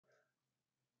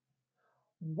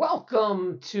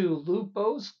Welcome to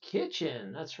Lupo's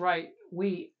Kitchen. That's right.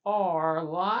 We are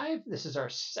live. This is our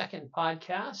second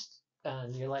podcast.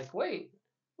 And you're like, wait,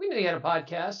 we knew you had a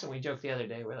podcast. And we joked the other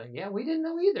day. We're like, yeah, we didn't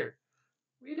know either.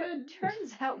 We did.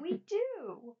 Turns out we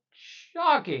do.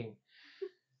 Shocking.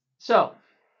 So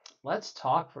let's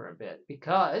talk for a bit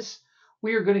because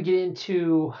we are going to get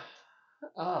into,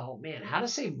 oh man, how to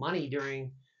save money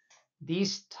during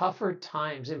these tougher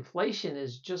times. Inflation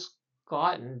has just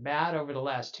gotten bad over the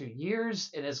last 2 years.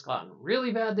 It has gotten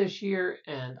really bad this year,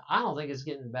 and I don't think it's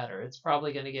getting better. It's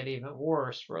probably going to get even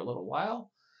worse for a little while.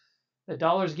 The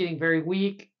dollar's getting very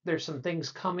weak. There's some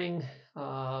things coming.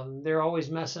 They're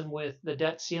always messing with the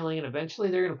debt ceiling, and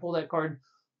eventually they're going to pull that card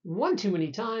one too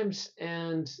many times,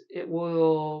 and it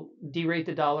will derate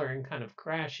the dollar and kind of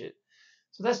crash it.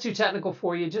 So that's too technical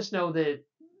for you. Just know that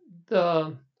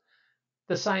the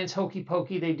the science hokey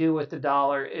pokey they do with the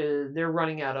dollar is they're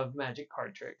running out of magic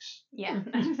card tricks. Yeah,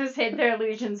 I was gonna say their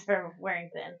illusions are wearing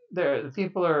thin. The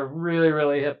people are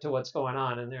really hip to what's going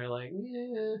on, and they're like,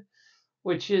 yeah,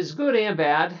 which is good and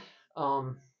bad.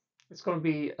 Um, it's going to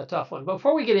be a tough one. But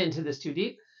before we get into this too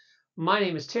deep, my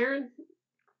name is Taryn,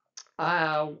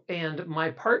 and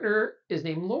my partner is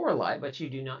named Lorelai, but you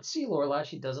do not see Lorelai.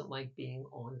 She doesn't like being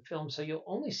on film, so you'll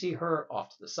only see her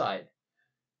off to the side.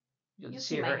 You'll just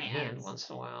see my her hand hands. once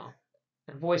in a while.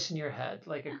 And voice in your head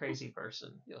like a crazy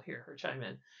person. You'll hear her chime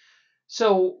in.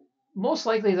 So most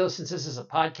likely though, since this is a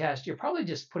podcast, you're probably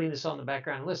just putting this on the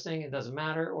background listening. It doesn't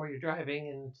matter, or you're driving.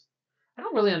 And I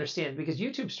don't really understand because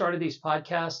YouTube started these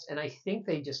podcasts, and I think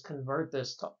they just convert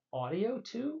this to audio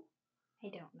too. I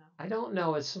don't know. I don't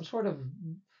know. It's some sort of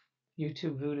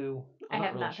YouTube voodoo. I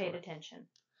have not paid attention.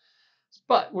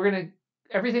 But we're gonna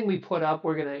everything we put up,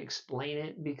 we're gonna explain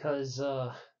it because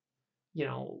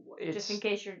it's just in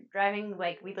case you're driving.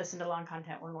 Like we listen to long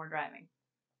content when we're driving.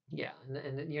 Yeah,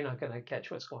 and you're not gonna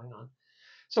catch what's going on.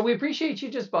 So we appreciate you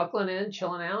just buckling in,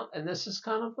 chilling out, and this is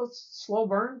kind of a slow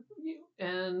burn.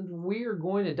 And we are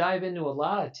going to dive into a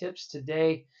lot of tips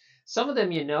today. Some of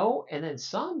them you know, and then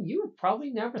some you probably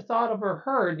never thought of or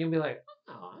heard. And you'll be like,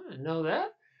 oh, I didn't know that.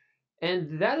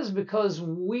 And that is because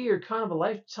we are kind of a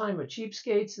lifetime of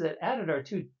cheapskates that added our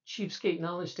two cheapskate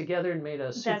knowledge together and made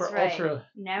a super right. ultra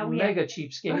now mega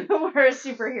cheapskate. We're a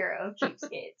superhero of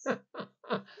cheapskates.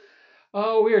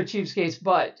 Oh, we are cheapskates,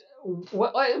 but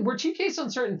we're cheapskates on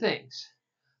certain things.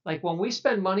 Like when we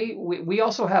spend money, we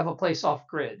also have a place off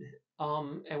grid.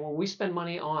 And when we spend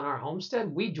money on our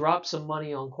homestead, we drop some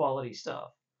money on quality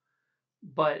stuff.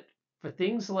 But for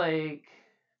things like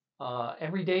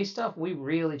everyday stuff, we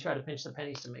really try to pinch the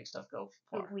pennies to make stuff go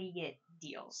far. We get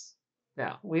deals.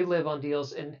 Yeah, we live on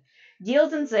deals, and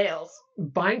deals and sales.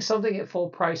 Buying something at full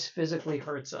price physically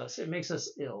hurts us. It makes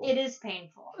us ill. It is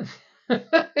painful.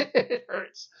 It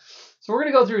hurts. So we're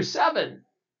going to go through seven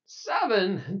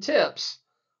tips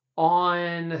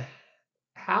on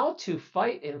how to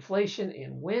fight inflation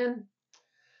and win.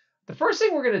 The first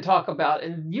thing we're going to talk about,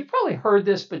 and you've probably heard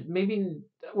this, but maybe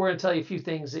we're going to tell you a few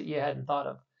things that you hadn't thought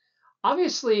of.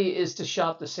 Obviously, is to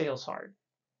shop the sales hard.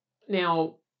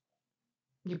 Now,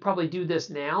 you probably do this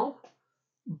now,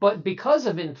 but because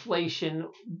of inflation,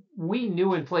 we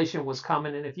knew inflation was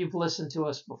coming. And if you've listened to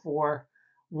us before,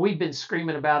 we've been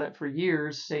screaming about it for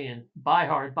years, saying, buy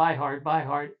hard, buy hard, buy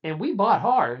hard. And we bought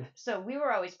hard. So we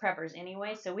were always preppers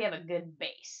anyway, so we have a good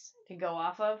base to go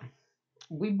off of.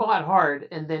 We bought hard,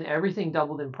 and then everything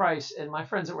doubled in price. And my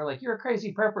friends that were like, you're a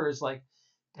crazy prepper, is like,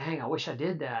 dang, I wish I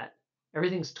did that.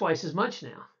 Everything's twice as much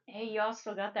now. Hey, y'all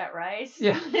still got that rice?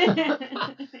 Yeah.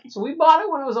 So we bought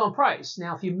it when it was on price.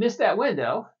 Now, if you missed that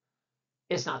window,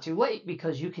 it's not too late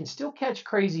because you can still catch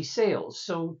crazy sales.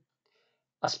 So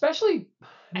especially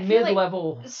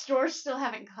mid-level like stores still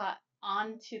haven't caught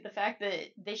on to the fact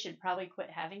that they should probably quit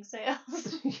having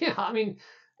sales. Yeah, I mean,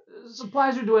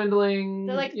 supplies are dwindling.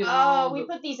 They're like, we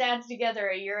put these ads together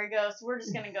a year ago, so we're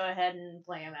just going to go ahead and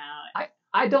play them out.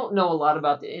 I don't know a lot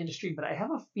about the industry, but I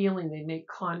have a feeling they make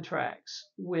contracts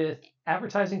with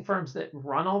advertising firms that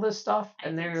run all this stuff.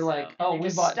 And they're like, we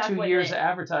bought 2 years of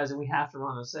advertising. We have to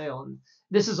run a sale. And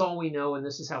this is all we know. And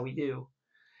this is how we do.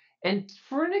 And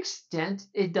for an extent,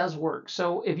 it does work.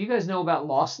 So if you guys know about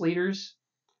loss leaders,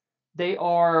 they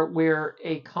are where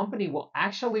a company will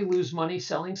actually lose money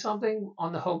selling something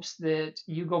on the hopes that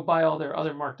you go buy all their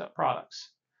other marked up products.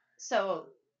 So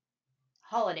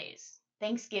holidays.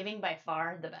 Thanksgiving by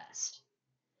far the best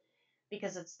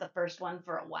because it's the first one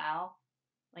for a while.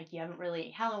 Like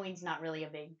Halloween's not really a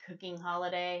big cooking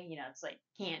holiday. It's like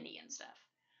candy and stuff.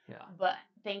 Yeah. But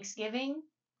Thanksgiving,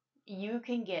 you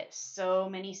can get so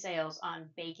many sales on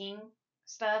baking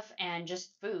stuff and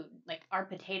just food. Like our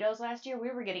potatoes last year,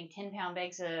 we were getting 10-pound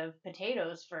bags of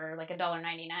potatoes for like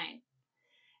 $1.99.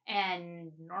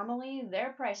 And normally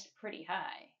they're priced pretty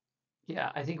high.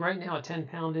 Yeah, I think right now a 10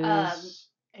 pound Um, is.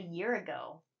 a year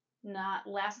ago, not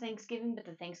last Thanksgiving, but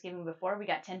the Thanksgiving before, we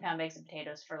got 10-pound bags of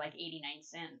potatoes for like 89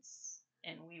 cents.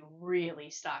 And we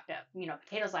really stocked up.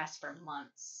 Potatoes last for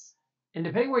months. And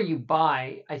depending where you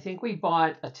buy, I think we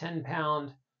bought a 10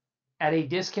 pound at a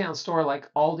discount store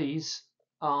like Aldi's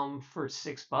for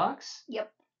 $6.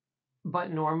 Yep.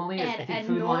 But normally, And I think a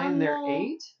Food Line, they're normal,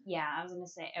 eight, yeah, I was gonna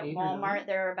say at 8 or 9. Walmart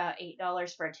they're about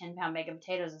 $8 for a 10-pound bag of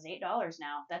potatoes is $8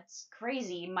 now. That's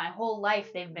crazy. My whole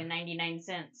life they've been 99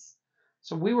 cents.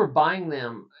 So we were buying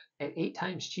them at 8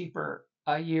 times cheaper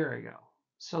a year ago.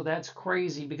 So that's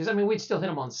crazy because I mean we'd still hit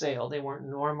them on sale. They weren't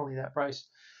normally that price.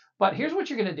 But here's what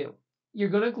you're gonna do. You're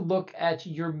gonna look at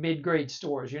your mid-grade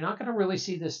stores. You're not gonna really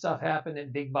see this stuff happen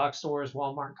in big box stores,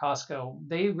 Walmart, Costco.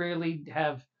 They rarely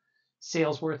have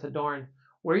sales worth a darn.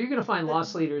 Where you're gonna find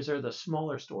loss leaders are the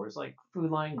smaller stores like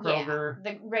Food Line, Yeah, Kroger,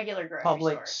 the regular grocery stores.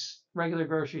 Publix, regular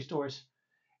grocery stores.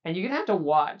 And you're gonna have to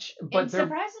watch, but And they're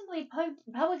surprisingly,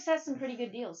 Publix has some pretty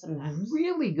good deals sometimes.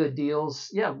 really good deals.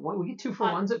 Yeah, we get 2 for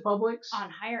 1s at Publix. On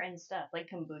higher end stuff like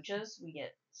kombuchas, we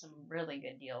get some really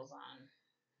good deals on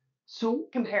So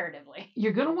comparatively.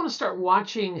 you're gonna want to start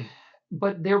watching,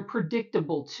 but they're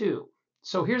predictable too.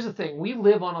 So here's the thing: we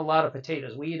live on a lot of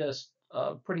potatoes. We eat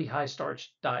a pretty high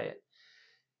starch diet.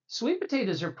 Sweet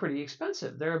potatoes are pretty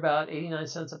expensive. They're about 89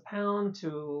 cents a pound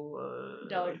to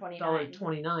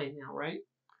 $1.29 now, right?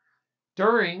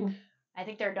 During I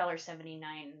think they're $1.79 right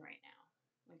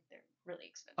now. Like they're really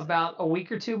expensive. about a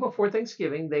week or two before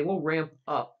Thanksgiving, they will ramp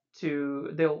up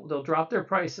to they'll drop their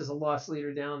price as a loss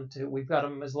leader down to we've got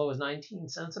them as low as 19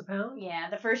 cents a pound. Yeah,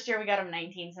 the first year we got them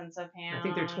 19 cents a pound. I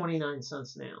think they're 29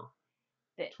 cents now.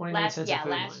 29 cents. Yeah,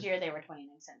 last year they were 29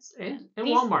 cents. And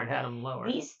Walmart had them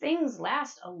lower. These things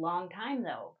last a long time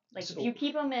though. Like if you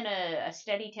keep them in a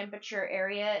steady temperature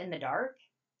area in the dark,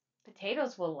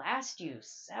 potatoes will last you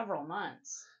several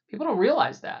months. People don't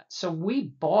realize that. So we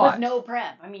bought with no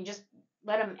prep. I mean, just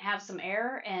let them have some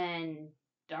air and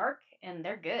dark, and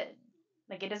they're good.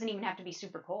 Like it doesn't even have to be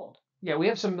super cold. Yeah, we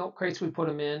have some milk crates we put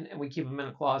them in, and we keep them in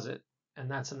a closet,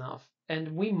 and that's enough.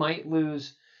 And we might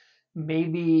lose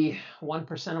maybe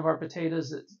 1% of our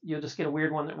potatoes. You'll just get a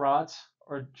weird one that rots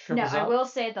or shrivels up. I will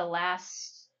say the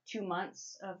last 2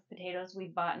 months of potatoes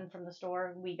we've bought from the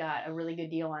store, we got a really good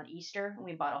deal on Easter, and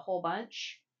we bought a whole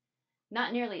bunch.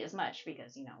 Not nearly as much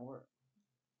because we're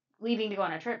leaving to go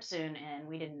on a trip soon, and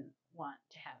we didn't want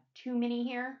to have too many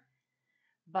here.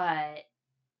 But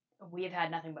we have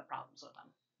had nothing but problems with them.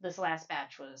 This last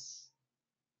batch was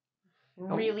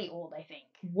really old, I think.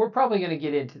 We're probably going to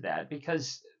get into that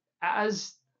because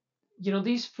as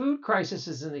these food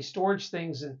crises and these storage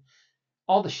things and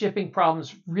all the shipping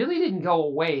problems really didn't go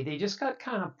away. They just got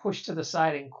kind of pushed to the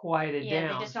side and quieted down.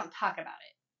 Yeah, they just don't talk about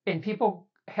it. And people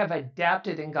have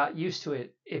adapted and got used to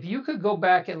it. If you could go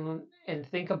back and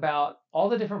think about all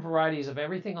the different varieties of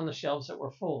everything on the shelves that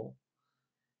were full,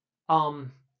 and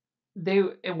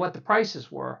what the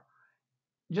prices were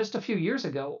just a few years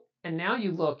ago, and now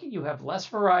you have less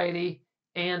variety,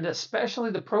 and especially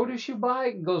the produce you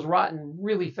buy goes rotten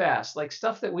really fast. Like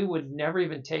stuff that we would never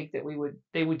even take that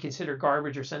they would consider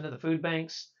garbage or send to the food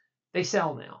banks, they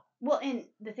sell now. Well, and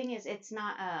the thing is, it's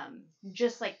not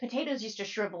just like potatoes used to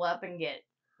shrivel up and get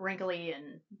wrinkly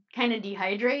and kind of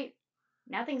dehydrate.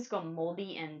 Now things go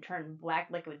moldy and turn black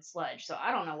liquid sludge. So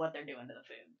I don't know what they're doing to the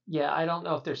food. Yeah, I don't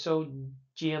know if they're so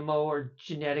GMO or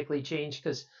genetically changed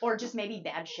or just maybe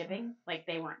bad shipping. Like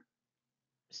they weren't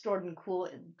stored in cool,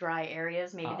 dry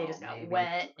areas. Maybe they just got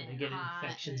wet and they get hot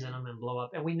infections in them and blow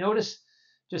up. And we noticed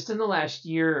just in the last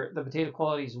year the potato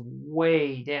quality is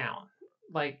way down.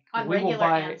 Like on we will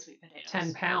buy sweet potatoes.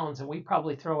 10 pounds and we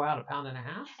probably throw out 1.5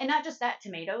 pounds. And not just that,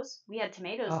 tomatoes. We had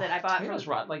tomatoes that I bought tomatoes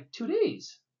rot like 2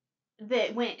 days.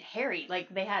 That went hairy, like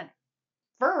they had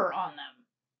fur on them.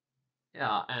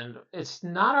 Yeah, and it's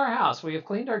not our house. We have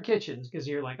cleaned our kitchens because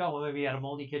you're like, oh, well, maybe you had a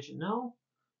moldy kitchen. No,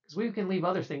 because we can leave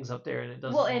other things up there and it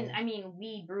doesn't. Well, and I mean,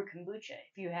 we brew kombucha.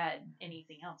 If you had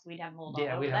anything else, we'd have mold all over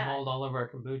that. Yeah, we'd have mold all over our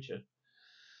kombucha.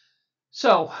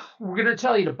 So we're going to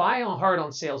tell you to buy on hard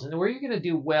on sales. And where you're going to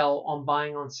do well on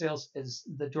buying on sales is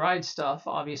the dried stuff,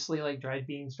 obviously, like dried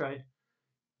beans, dried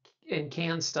and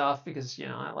canned stuff, because,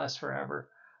 that lasts forever.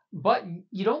 But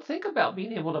you don't think about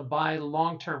being able to buy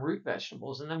long-term root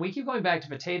vegetables. And then we keep going back to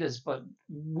potatoes, but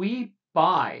we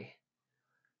buy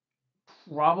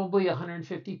probably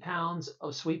 150 pounds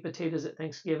of sweet potatoes at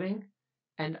Thanksgiving.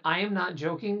 And I am not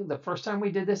joking. The first time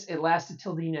we did this, it lasted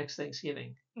till the next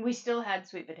Thanksgiving. We still had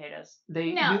sweet potatoes.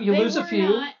 They Now, you they lose a were few.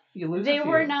 not. You lose a They few.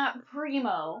 were not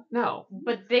primo, No,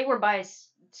 but they were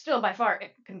still by far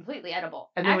completely edible.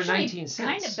 and they were Actually, 19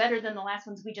 kind cents. of better than the last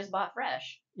ones we just bought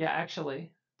fresh. Yeah,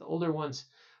 actually, the older ones.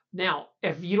 Now,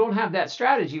 if you don't have that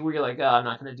strategy where you're like, oh, I'm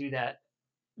not going to do that,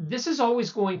 this is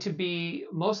always going to be,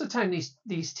 most of the time,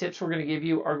 these tips we're going to give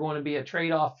you are going to be a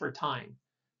trade off for time.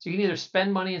 So you can either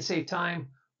spend money and save time,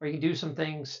 or you can do some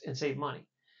things and save money.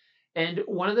 And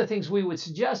one of the things we would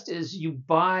suggest is you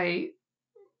buy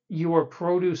your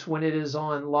produce when it is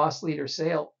on loss leader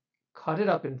sale, cut it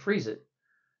up and freeze it.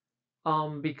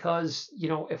 Because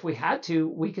if we had to,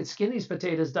 we could skin these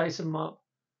potatoes, dice them up,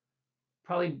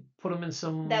 probably put them in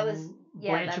some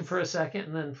blanch them for a second,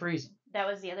 and then freeze them. That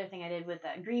was the other thing I did with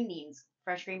green beans.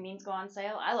 Fresh green beans go on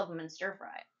sale. I love them in stir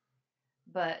fry,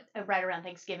 but right around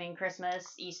Thanksgiving,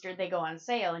 Christmas, Easter, they go on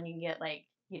sale, and you can get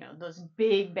those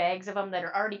big bags of them that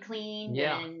are already cleaned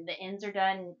and the ends are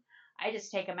done. I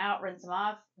just take them out, rinse them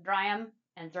off, dry them,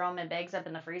 and throw them in bags up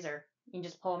in the freezer. You can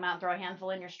just pull them out and throw a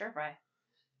handful in your stir fry.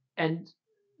 And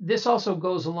this also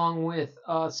goes along with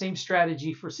same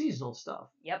strategy for seasonal stuff.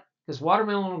 Yep. Because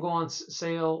watermelon will go on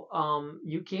sale.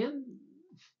 You can.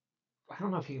 I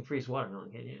don't know if you can freeze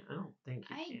watermelon, can you? I don't think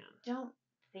you can. I don't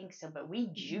think so, but we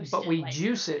juice it. But we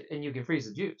juice it, and you can freeze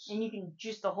the juice. And you can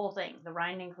juice the whole thing, the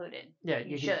rind included. Yeah,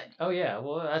 you should. Oh yeah,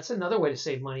 well that's another way to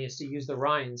save money is to use the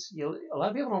rinds. A lot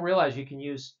of people don't realize you can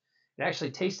use. It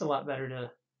actually tastes a lot better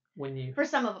when you. For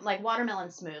some of them, like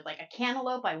watermelon smooth, like a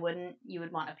cantaloupe, I wouldn't. You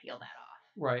would want to peel that off.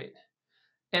 Right.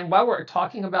 And while we're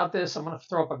talking about this, I'm going to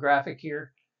throw up a graphic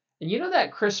here. And you know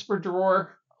that crisper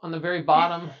drawer on the very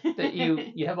bottom that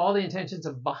you have all the intentions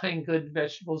of buying good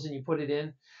vegetables and you put it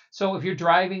in. So if you're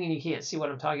driving and you can't see what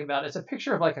I'm talking about, it's a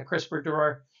picture of like a crisper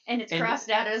drawer. And it's crossed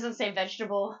out. It doesn't say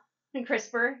vegetable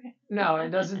crisper. No, it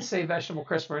doesn't say vegetable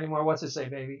crisper anymore. What's it say,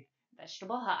 baby?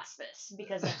 Vegetable hospice,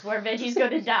 because that's where veggies go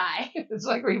to die. It's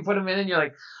like where you put them in and you're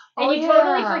like, oh, and you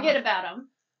totally forget about them.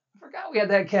 I forgot we had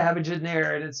that cabbage in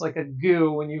there, and it's like a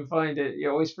goo when you find it. You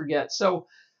always forget. So,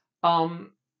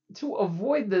 to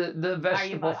avoid the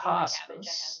vegetable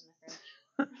hospice,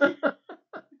 to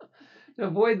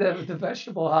avoid the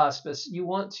vegetable hospice, you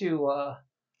want to.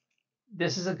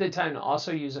 This is a good time to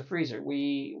also use a freezer.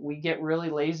 We get really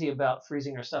lazy about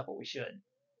freezing our stuff, but we should.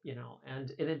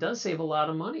 And it does save a lot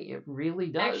of money. It really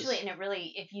does. Actually, and it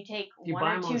really, if you take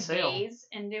 1 or 2 days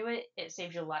and do it, it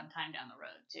saves you a lot of time down the road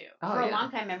too. For a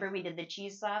long time, remember we did the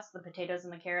cheese sauce, the potatoes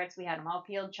and the carrots. We had them all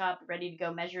peeled, chopped, ready to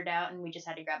go, measured out, and we just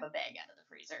had to grab a bag out of the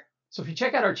freezer. So if you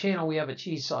check out our channel, we have a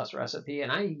cheese sauce recipe,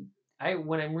 and I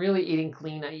when I'm really eating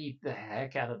clean, I eat the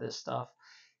heck out of this stuff.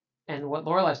 And what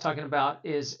Lorelai's talking about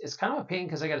is it's kind of a pain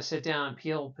because I got to sit down and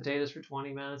peel potatoes for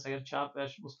 20 minutes. I got to chop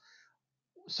vegetables.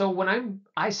 So when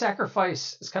I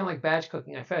sacrifice, it's kind of like batch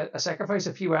cooking. I sacrifice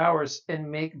a few hours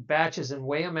and make batches and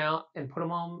weigh them out and put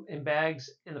them all in bags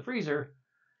in the freezer.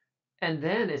 And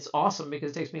then it's awesome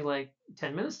because it takes me like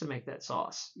 10 minutes to make that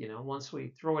sauce. Once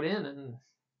we throw it in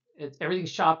and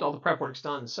everything's chopped, all the prep work's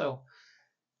done. So,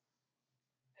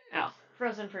 yeah.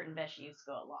 Frozen fruit and veggies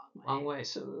go a long way. Long way.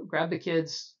 So grab the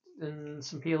kids and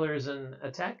some peelers and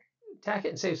attack it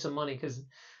and save some money because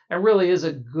it really is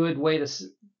a good way to.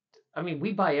 I mean,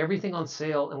 we buy everything on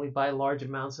sale and we buy large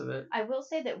amounts of it. I will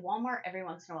say that Walmart every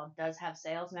once in a while does have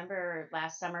sales. Remember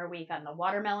last summer we found the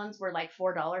watermelons were like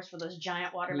 $4 for those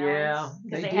giant watermelons.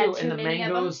 Yeah, they do. Had too and the many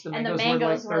mangoes, of them. The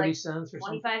mangoes were like 30 cents or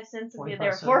 25 cents. 25 they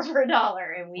were cents. 4 for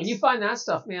 $1. And when you find that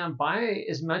stuff, man, buy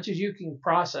as much as you can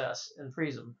process and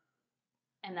freeze them.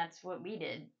 And that's what we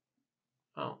did.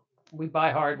 Oh, we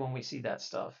buy hard when we see that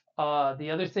stuff.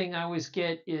 The other thing I always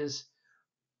get is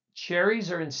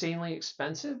cherries are insanely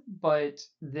expensive, but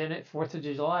then at 4th of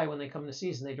July, when they come to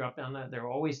season, they drop down. They'll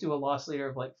always do a loss leader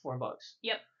of like $4.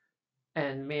 Yep.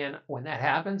 And man, when that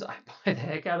happens, I buy the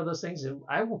heck out of those things, and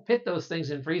I will pit those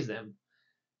things and freeze them.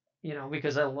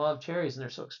 Because I love cherries and they're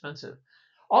so expensive.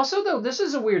 Also, though, this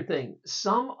is a weird thing.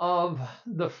 Some of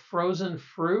the frozen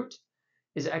fruit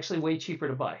is actually way cheaper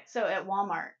to buy. So at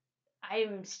Walmart,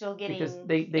 I'm still getting because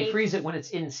they freeze it when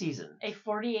it's in season. A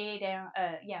 48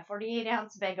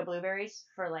 ounce bag of blueberries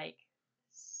for like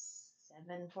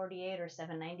 $7.48 or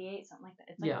 $7.98, something like that.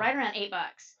 It's like right around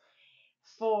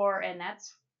 $8 and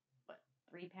that's what,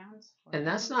 3 pounds. And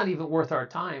that's not even worth our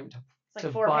time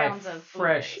to 4 buy pounds of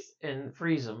fresh and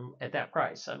freeze them at that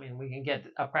price. I mean, we can get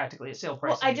practically a sale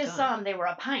price. Well, I just saw them; they were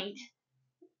a pint.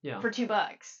 Yeah. For $2.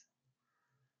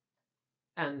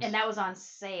 And that was on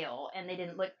sale, and they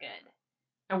didn't look good.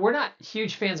 And we're not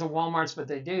huge fans of Walmart's, but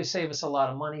they do save us a lot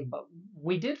of money. But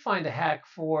we did find a hack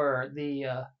for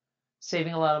the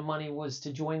saving a lot of money was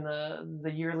to join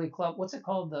the yearly club. What's it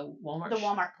called? The Walmart. The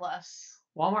Walmart Plus.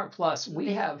 Walmart Plus.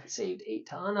 We have saved a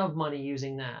ton of money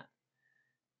using that.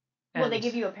 Well, they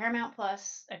give you a Paramount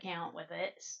Plus account with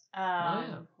it.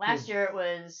 Last year it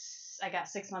was I got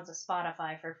 6 months of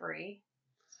Spotify for free,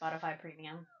 Spotify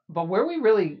Premium. But where we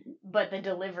really, but the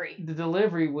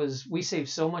delivery was, we saved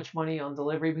so much money on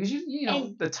delivery because you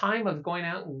know the time of going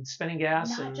out and spending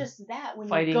gas. Not and just that, when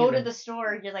you go to the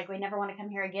store, you're like, we never want to come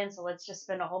here again, so let's just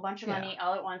spend a whole bunch of money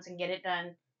all at once and get it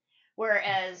done.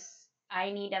 Whereas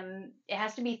I need it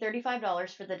has to be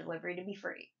 $35 for the delivery to be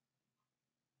free.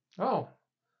 Oh.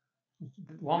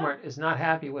 Walmart is not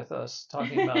happy with us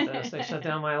talking about this. They shut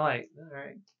down my light. All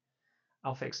right.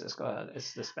 I'll fix this. Go ahead.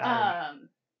 It's this battery.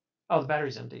 Oh, the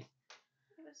battery's empty.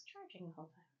 It was charging the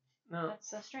whole time. No. That's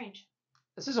so strange.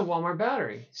 This is a Walmart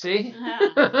battery. See?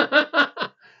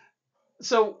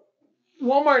 So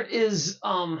Walmart is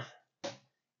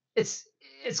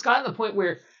it's gotten to the point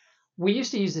where we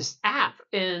used to use this app,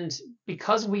 and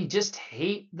because we just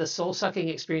hate the soul-sucking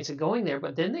experience of going there,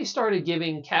 but then they started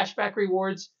giving cashback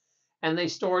rewards, and they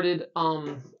started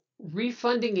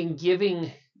refunding and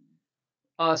giving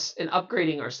us and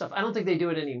upgrading our stuff. I don't think they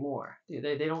do it anymore. Do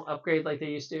they? They don't upgrade like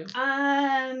they used to?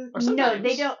 No,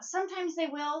 they don't. Sometimes they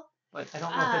will. But I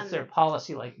don't know if it's their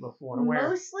policy like before.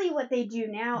 Mostly what they do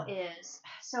now is,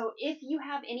 so if you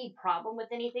have any problem with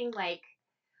anything, like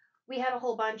we had a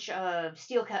whole bunch of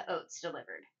steel cut oats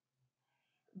delivered,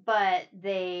 but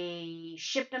they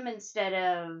shipped them instead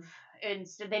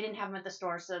they didn't have them at the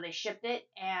store, so they shipped it,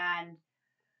 and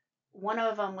one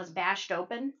of them was bashed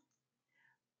open,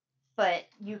 but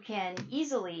you can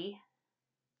easily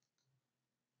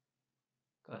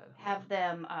have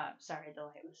them. Sorry, the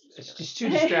light was just. It's just too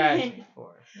distracting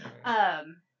for.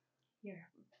 Your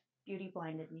beauty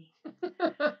blinded me.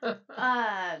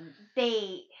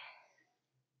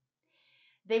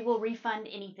 They will refund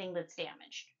anything that's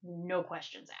damaged, no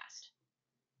questions asked.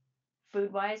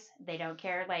 Food wise, they don't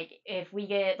care. Like if we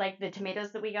get like the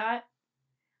tomatoes that we got,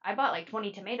 I bought like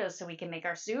 20 tomatoes so we can make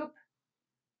our soup.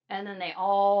 And then they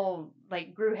all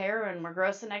like grew hair and were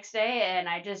gross the next day, and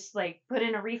I just like put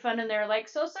in a refund, and they're like,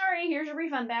 so sorry, here's your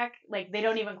refund back. Like they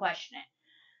don't even question it.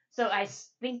 So I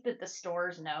think that the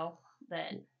stores know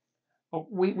that.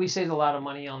 We saved a lot of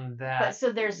money on that. But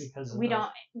so because I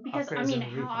mean,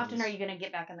 how often are you gonna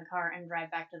get back in the car and drive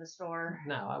back to the store?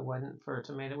 No, I wouldn't for a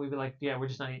tomato. We'd be like, yeah, we're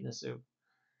just not eating the soup.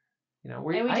 You know,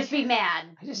 and we'd just be mad.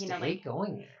 I just hate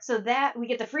going there. So that we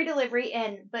get the free delivery,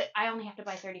 but I only have to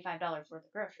buy $35 worth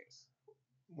of groceries,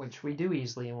 which we do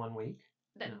easily in 1 week.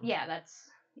 Yeah, that's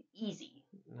easy.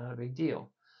 Not a big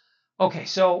deal. Okay,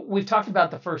 so we've talked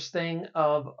about the first thing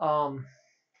of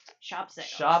shop sales.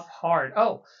 Shop hard.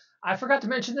 Oh, I forgot to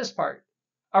mention this part.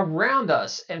 Around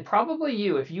us, and probably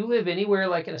you, if you live anywhere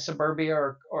like in a suburbia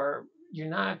or you're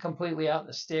not completely out in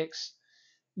the sticks,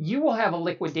 you will have a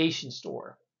liquidation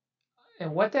store.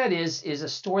 And what that is a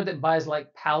store that buys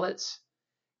like pallets.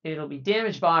 It'll be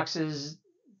damaged boxes.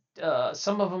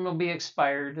 Some of them will be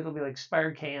expired. It'll be like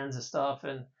expired cans and stuff.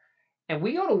 And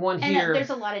we go to one here. And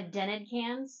there's a lot of dented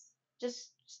cans.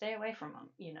 Just stay away from them,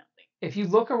 you know. If you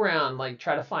look around, like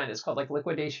try to find, it's called like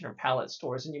liquidation or pallet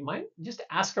stores, and you might just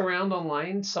ask around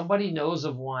online. Somebody knows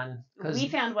of one. We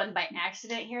found one by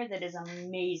accident here that is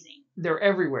amazing. They're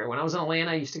everywhere. When I was in Atlanta,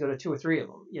 I used to go to 2 or 3 of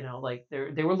them. You know, like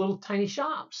they were little tiny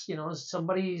shops. You know,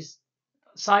 somebody's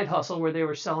side hustle where they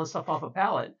were selling stuff off a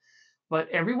pallet. But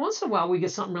every once in a while, we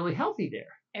get something really healthy there.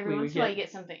 Every once in a while,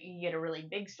 you get a really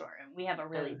big store, and we have a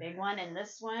really big one. And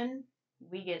this one,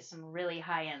 we get some really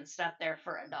high end stuff there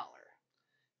for $1.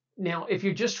 Now, if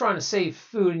you're just trying to save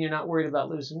food and you're not worried about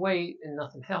losing weight and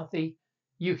nothing healthy,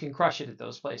 you can crush it at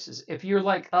those places. If you're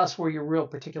like us, where you're real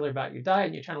particular about your diet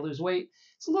and you're trying to lose weight,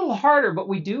 it's a little harder, but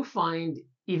we do find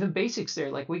even basics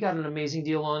there. Like we got an amazing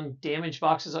deal on damaged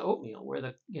boxes of oatmeal where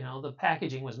the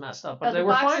packaging was messed up, but they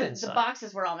were fine inside. The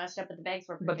boxes were all messed up, but the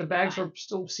bags were were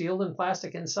still sealed in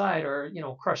plastic inside, or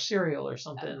crushed cereal or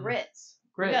something. Grits.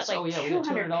 Grits. We got like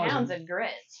 200 pounds of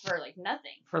grits for like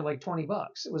nothing. For like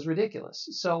 $20. It was ridiculous.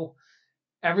 So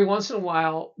every once in a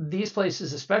while, these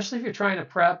places, especially if you're trying to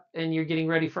prep and you're getting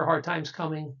ready for hard times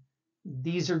coming,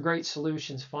 these are great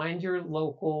solutions. Find your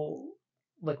local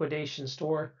liquidation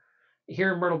store.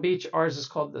 Here in Myrtle Beach, ours is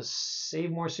called the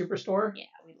Save More Superstore. Yeah,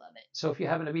 we love it. So if you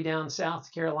happen to be down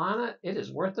South Carolina, it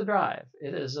is worth the drive.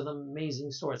 It is an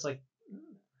amazing store. It's like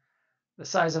the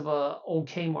size of a old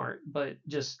Kmart, but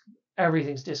just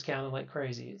everything's discounted like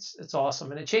crazy. It's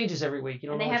awesome, and it changes every week. You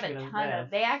don't And they know what have you're a gonna ton have.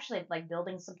 of. They actually have like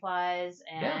building supplies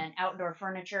Yeah, and outdoor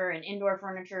furniture and indoor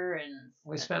furniture, and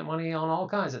we spent money on all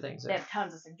kinds of things they there. have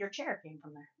tons of things. Your chair came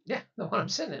from there. Yeah, the one I'm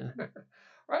sitting in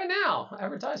right now.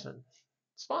 Advertisement.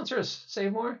 Sponsor us.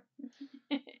 Save more.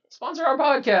 Sponsor our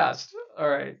podcast. All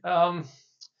right.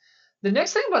 The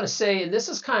next thing I'm going to say, and this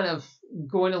is kind of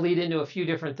going to lead into a few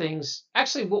different things.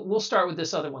 Actually, we'll start with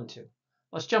this other one too.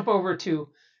 Let's jump over to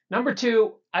number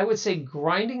 2. I would say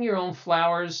grinding your own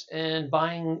flours and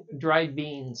buying dried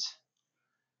beans.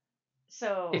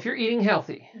 So If you're eating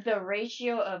healthy, the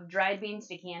ratio of dried beans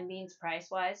to canned beans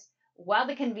price wise, while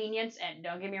the convenience, and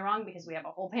don't get me wrong, because we have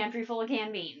a whole pantry full of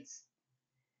canned beans,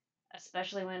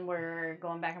 especially when we're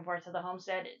going back and forth to the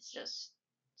homestead, it's just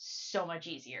so much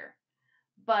easier.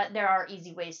 But there are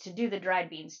easy ways to do the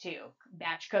dried beans too.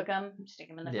 Batch cook them, stick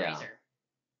them in the yeah, freezer.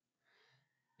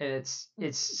 and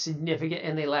it's significant,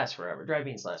 and they last forever. Dried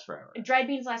beans last forever. Dried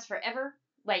beans last forever,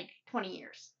 like 20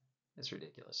 years. It's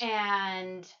ridiculous.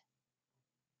 And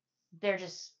they're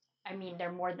just, I mean,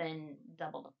 they're more than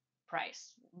double the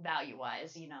price value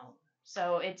wise, you know.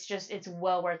 So it's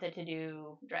well worth it to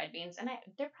do dried beans, and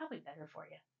they're probably better for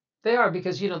you. They are,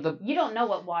 because you don't know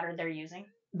what water they're using.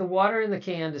 The water in the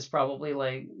can is probably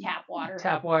like Tap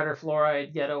water,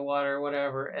 fluoride, ghetto water,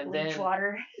 whatever, and bleach then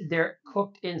water. they're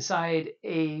cooked inside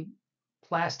a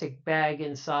plastic bag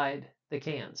inside the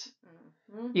cans.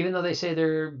 Mm-hmm. Even though they say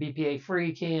they're BPA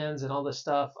free cans and all this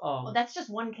stuff. Well, that's just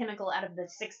one chemical out of the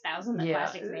 6,000 that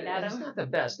plastic's made out of. It's not the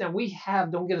best. Now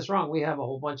don't get us wrong, we have a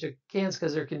whole bunch of cans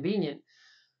because they're convenient.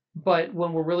 But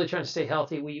when we're really trying to stay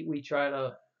healthy, we try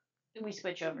to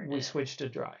switch to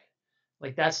dry.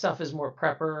 Like that stuff is more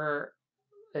prepper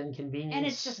and convenience. And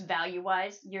it's just value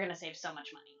wise, you're gonna save so much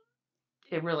money.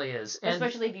 It really is.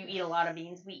 Especially if you eat a lot of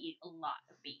beans. We eat a lot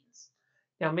of beans.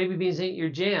 Now maybe beans ain't your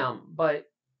jam, but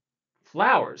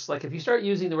flours, like if you start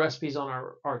using the recipes on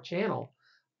our channel,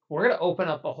 we're gonna open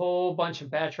up a whole bunch of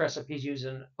batch recipes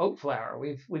using oat flour.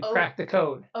 We've cracked the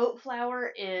code. Oat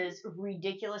flour is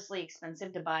ridiculously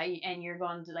expensive to buy, and you're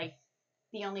going to like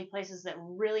the only places that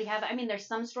really have it. I mean, there's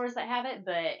some stores that have it,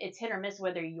 but it's hit or miss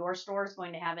whether your store is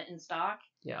going to have it in stock.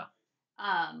 Yeah.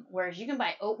 Whereas you can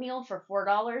buy oatmeal for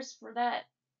 $4 for that,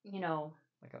 you know.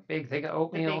 Like a big thing of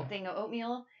oatmeal. The big thing of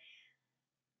oatmeal.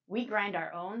 We grind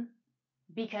our own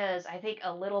because I think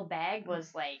a little bag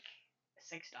was like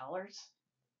 $6.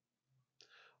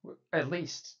 At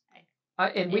least.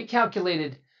 And we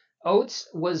calculated oats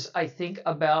was, I think,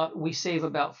 we save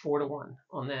about 4 to 1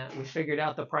 on that. We figured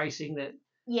out the pricing that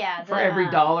for every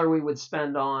dollar we would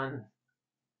spend on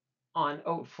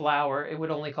oat flour, it would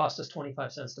only cost us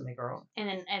 25 cents to make our own. And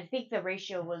I think the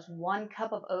ratio was 1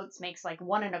 cup of oats makes like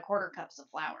 1 1/4 cups of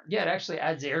flour. Yeah, it actually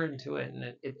adds air into it,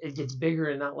 and it gets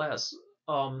bigger and not less.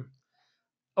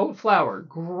 Oat flour,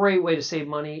 great way to save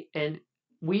money. And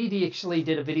we actually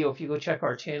did a video, if you go check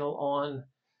our channel, on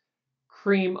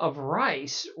cream of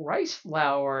rice. Rice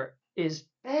flour is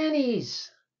pennies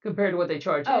compared to what they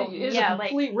charge. Oh, it's a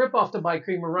complete ripoff to buy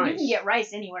cream of rice. You can get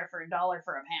rice anywhere for $1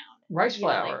 for a pound. Rice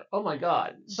flour, oh my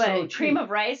God! But so cream of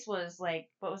rice was like,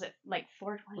 what was it, like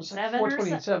 $4.27?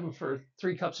 $4.27 for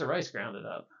 3 cups of rice grounded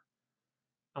up.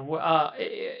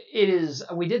 It is.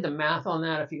 We did the math on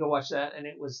that. If you go watch that, and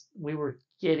we were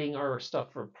getting our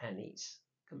stuff for pennies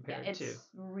compared to. It's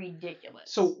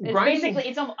ridiculous. So basically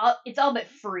it's all but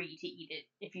free to eat it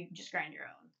if you just grind your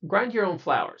own. Grind your own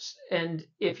flours, and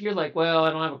if you're like, well,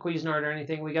 I don't have a Cuisinart or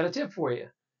anything, we got a tip for you.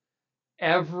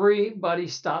 Everybody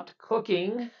stopped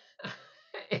cooking,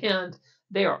 and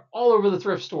they are all over the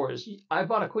thrift stores. I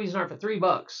bought a Cuisinart for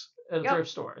 $3 at a thrift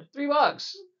store.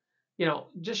 $3. You know,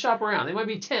 just shop around. They might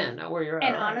be 10 where you're at.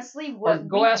 And honestly,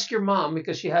 go ask your mom,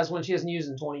 because she has one she hasn't used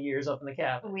in 20 years up in the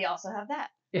cabinet. We also have that.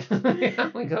 Yeah,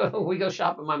 we go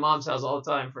shop at my mom's house all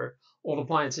the time for old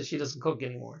appliances. She doesn't cook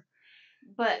anymore.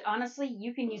 But honestly,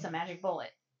 you can use a magic bullet.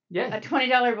 Yeah. A $20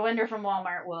 blender from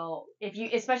Walmart will,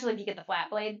 especially if you get the flat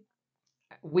blade.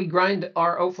 We grind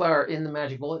our oat flour in the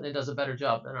magic bullet, and it does a better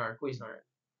job than our Cuisinart.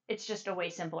 It's just a way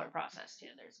simpler process too.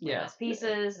 There's less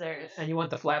pieces. And you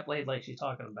want the flat blade like she's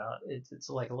talking about. It's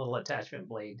like a little attachment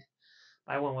blade.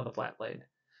 Buy one with a flat blade.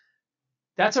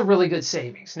 That's a really good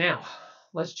savings. Now,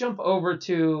 let's jump over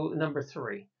to number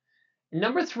 3.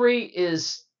 Number 3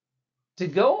 is to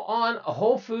go on a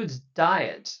whole foods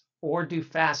diet or do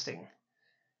fasting.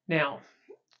 Now,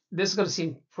 this is going to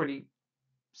seem pretty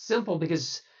simple,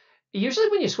 because usually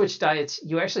when you switch diets,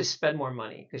 you actually spend more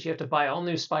money because you have to buy all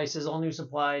new spices, all new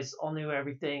supplies, all new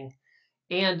everything.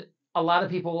 And a lot of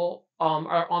people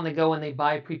are on the go and they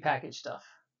buy prepackaged stuff.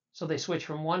 So they switch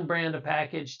from one brand of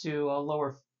package to a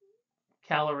lower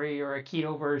calorie or a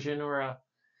keto version or a.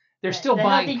 They're The, still the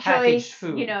buying healthy packaged choice,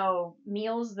 food.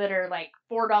 meals that are like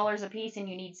 $4 a piece and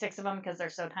you need 6 of them because they're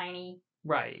so tiny.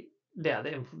 Right. Yeah,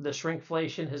 the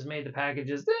shrinkflation has made the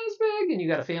packages this big, and you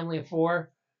got a family of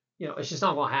 4. It's just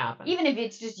not going to happen. Even if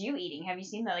it's just you eating, have you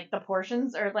seen that? Like the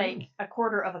portions are like a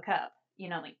quarter of a cup.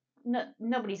 Like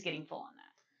nobody's getting full on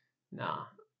that. Nah.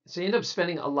 So you end up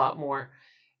spending a lot more.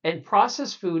 And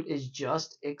processed food is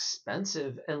just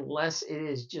expensive unless it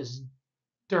is just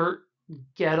dirt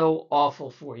ghetto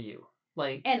awful for you.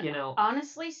 Like, And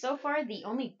honestly, so far the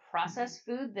only processed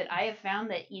food that I have found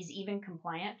that is even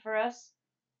compliant for us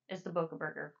is the Boca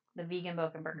Burger, the vegan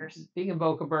Boca Burgers. Vegan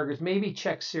Boca Burgers, maybe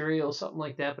Czech cereal, something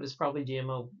like that, but it's probably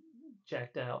GMO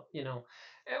checked out.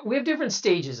 We have different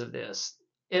stages of this.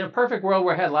 In a perfect world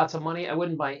where I had lots of money, I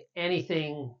wouldn't buy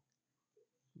anything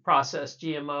processed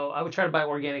GMO. I would try to buy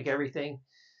organic everything.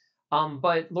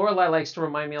 But Lorelai likes to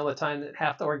remind me all the time that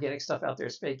half the organic stuff out there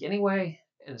is fake anyway,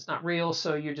 and it's not real.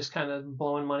 So you're just kind of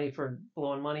blowing money for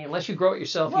blowing money. Unless you grow it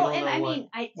yourself, Well, you don't and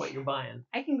know what you're buying.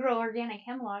 I can grow organic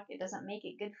hemlock. It doesn't make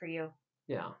it good for you.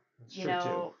 Yeah, that's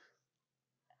true too.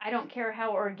 I don't care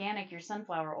how organic your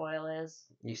sunflower oil is.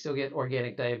 You still get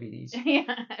organic diabetes. Yeah,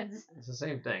 It's the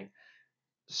same thing.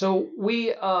 So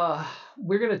we're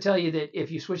going to tell you that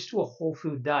if you switch to a whole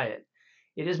food diet,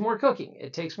 it is more cooking.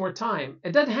 It takes more time.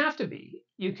 It doesn't have to be.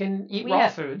 You can eat raw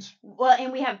foods. Well,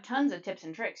 and we have tons of tips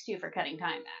and tricks too for cutting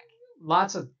time back.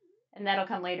 Lots of. And that'll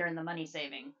come later in the money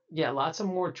saving. Yeah, lots of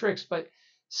more tricks. But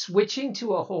switching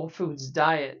to a whole foods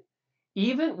diet,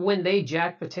 even when they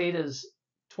jack potatoes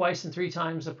twice and 3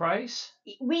 times the price,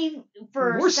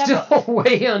 we're still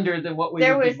way under than what we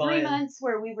There would were be buying. 3 months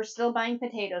where we were still buying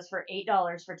potatoes for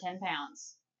 $8 for 10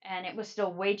 pounds. And it was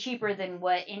still way cheaper than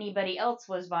what anybody else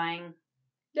was buying.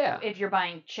 Yeah. If you're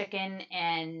buying chicken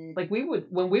and like we would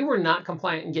when we were not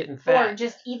compliant and getting fat. Or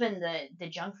just even the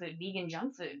junk food, vegan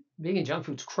junk food. Vegan junk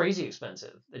food's crazy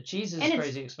expensive. The cheese is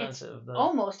crazy expensive. It's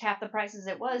almost half the price as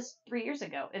it was 3 years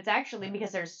ago. It's actually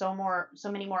because there's so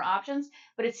many more options,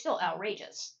 but it's still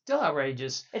outrageous. Still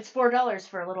outrageous. It's $4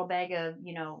 for a little bag of,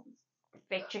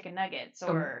 fake chicken nuggets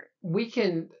or we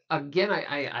can again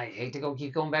I hate to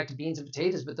keep going back to beans and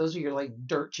potatoes, but those are your like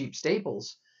dirt cheap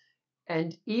staples.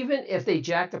 And even if they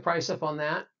jack the price up on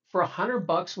that, for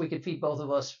 $100 we could feed both of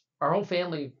us, our whole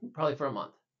family, probably for a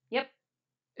month. Yep.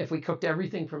 If we cooked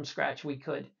everything from scratch, we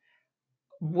could.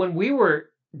 When we were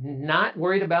not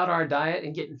worried about our diet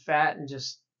and getting fat and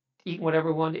just eating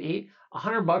whatever we wanted to eat,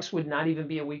 $100 would not even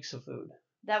be a week's of food.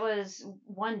 That was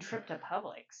one trip to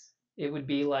Publix. It would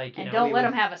be like, and don't let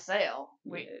them have a sale.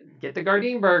 We get the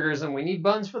Gardein burgers, and we need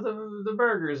buns for the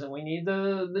burgers, and we need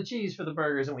the cheese for the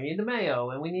burgers, and we need the mayo,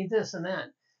 and we need this and that.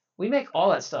 We make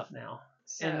all that stuff now,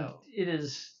 and it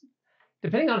is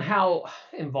depending on how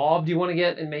involved you want to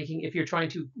get in making. If you're trying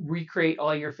to recreate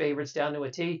all your favorites down to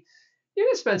a T, you're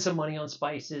gonna spend some money on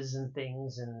spices and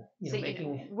things, and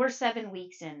making. We're 7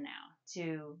 weeks in now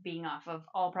to being off of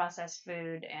all processed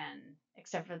food, and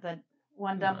except for the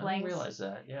one dumplings. I didn't realize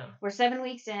that. Yeah. We're 7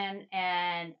 weeks in,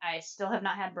 and I still have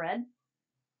not had bread.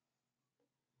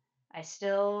 I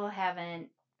still haven't.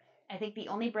 I think the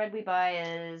only bread we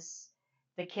buy is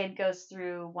the kid goes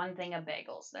through one thing of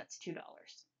bagels. That's $2.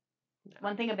 Yeah.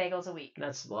 One thing of bagels a week.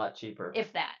 That's a lot cheaper.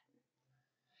 If that.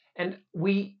 And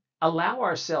we allow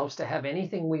ourselves to have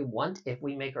anything we want if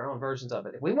we make our own versions of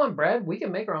it. If we want bread, we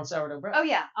can make our own sourdough bread. Oh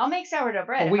yeah, I'll make sourdough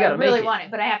bread if I really want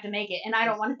it, but I have to make it, and I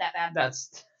don't want it that bad.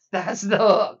 That's the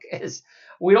hook. Is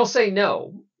we don't say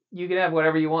no. You can have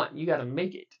whatever you want. You got to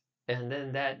make it, and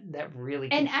then that really.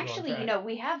 And actually,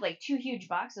 we have like 2 huge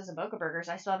boxes of Boca Burgers.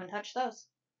 I still haven't touched those.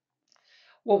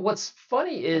 Well, what's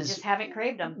funny is I just haven't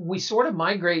craved them. We sort of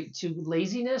migrate to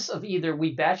laziness of either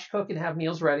we batch cook and have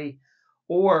meals ready,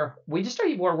 or we just start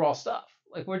eating more raw stuff.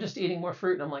 Like we're just eating more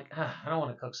fruit, and I'm like, I don't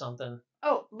want to cook something.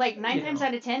 Oh, like 9 times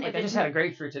out of 10. Like I just had a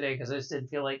grapefruit today because I just didn't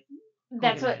feel like.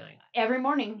 That's what anything. Every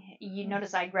morning you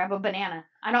notice I grab a banana.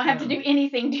 I don't have to do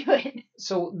anything to it.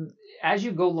 So as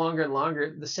you go longer and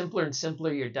longer, the simpler and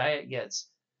simpler your diet gets.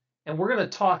 And we're going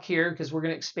to talk here because we're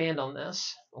going to expand on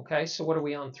this. Okay, so what are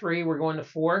we on? 3? We're going to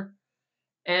 4.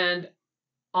 And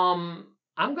I'm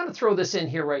going to throw this in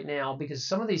here right now because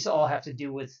some of these all have to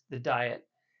do with the diet.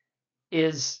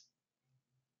 Is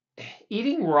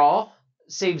eating raw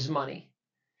saves money.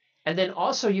 And then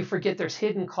also you forget there's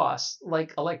hidden costs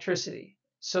like electricity.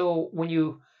 So when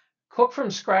you cook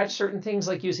from scratch certain things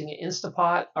like using an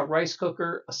Instapot, a rice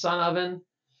cooker, a sun oven,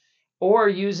 or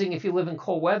using, if you live in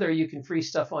cold weather, you can freeze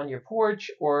stuff on your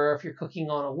porch, or if you're cooking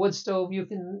on a wood stove, you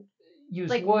can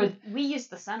use wood. We use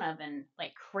the sun oven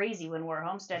like crazy when we're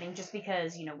homesteading just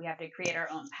because, we have to create our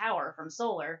own power from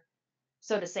solar.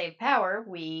 So to save power,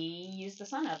 we used a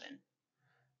sun oven.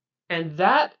 And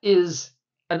that is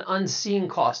an unseen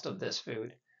cost of this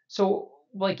food. So,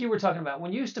 like you were talking about,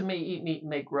 when you used to eat meat and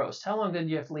make roast, how long did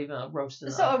you have to leave a roast in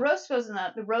the So a oven? roast goes in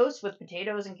the roast with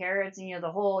potatoes and carrots and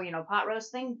the whole pot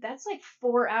roast thing. That's like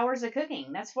 4 hours of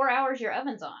cooking. That's 4 hours your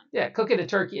oven's on. Yeah, cooking a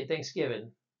turkey at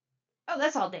Thanksgiving Oh,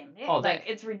 that's all damn day. all Like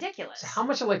day. it's So, ridiculous. how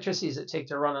much electricity does it take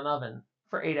to run an oven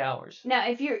for 8 hours? Now,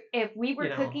 if we were You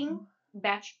know, cooking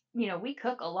batch, we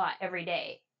cook a lot every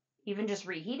day, even just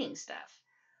reheating stuff.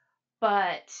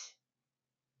 But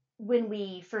when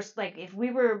we first if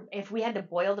we had to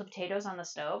boil the potatoes on the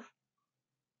stove,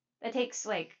 that takes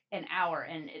like an hour,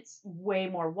 and it's way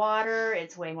more water,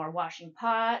 it's way more washing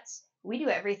pots. We do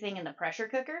everything in the pressure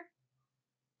cooker.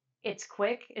 It's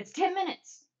quick. It's 10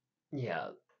 minutes. yeah.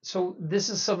 So, this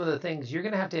is some of the things you're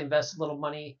going to have to invest a little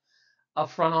money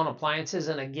upfront on appliances.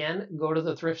 And again, go to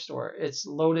the thrift store. It's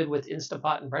loaded with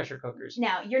Instapot and pressure cookers.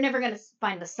 Now, you're never going to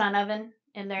find the sun oven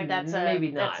in there. Maybe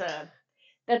not.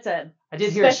 That's a I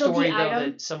did hear a specialty story though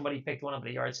item. that somebody picked one up at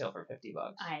a yard sale for $50.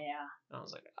 I know. And I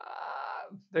was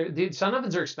like, dude, sun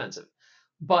ovens are expensive.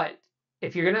 But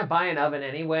if you're gonna buy an oven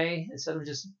anyway, instead of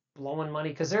just blowing money,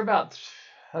 because they're about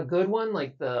a good one,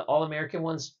 like the All American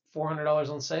one's $400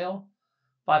 on sale,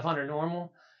 500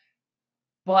 normal.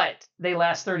 But they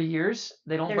last 30 years.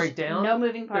 They don't break down. No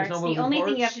moving parts. There's no The moving only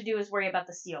parts. thing you have to do is worry about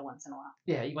the seal once in a while.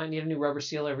 Yeah, you might need a new rubber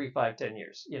seal every 5-10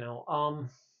 years.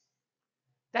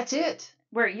 That's it.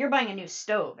 Where you're buying a new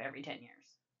stove every 10 years.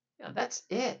 Yeah, that's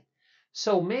it.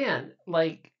 So man,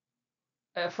 like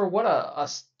for what a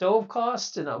stove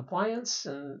cost and an appliance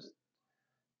and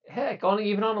heck,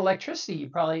 even on electricity, you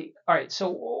probably all right.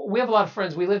 So we have a lot of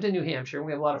friends. We lived in New Hampshire.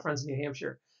 We have a lot of friends in New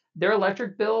Hampshire. Their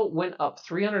electric bill went up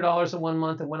 $300 in 1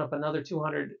 month and went up another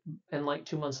 200 and like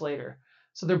 2 months later.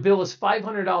 So their bill is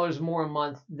 $500 more a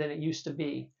month than it used to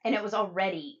be. And it was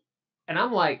already. And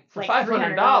I'm like, for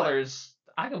 $500,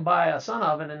 I can buy a sun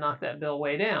oven and knock that bill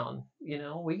way down.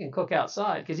 We can cook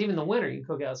outside because even in the winter you can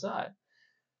cook outside.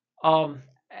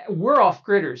 We're off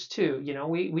gridders too.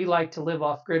 We like to live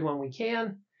off grid when we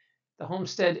can. The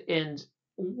homestead, and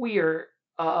we're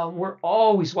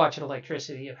always watching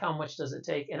electricity of how much does it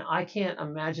take. And I can't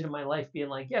imagine in my life being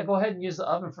like, yeah, go ahead and use the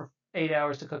oven for 8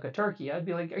 hours to cook a turkey. I'd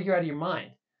be like, you're out of your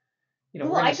mind.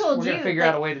 I told we're you gonna figure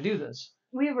out a way to do this.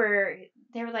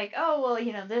 They were like, oh,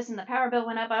 well, this and the power bill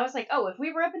went up. I was like, oh, if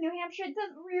we were up in New Hampshire,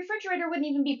 the refrigerator wouldn't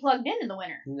even be plugged in the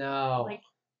winter. No.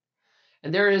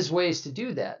 And there is ways to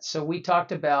do that. So we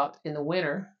talked about in the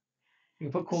winter, you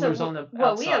can put coolers on the outside.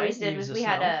 What we always did was we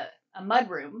had a mud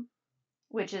room,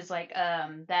 which is like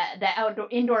that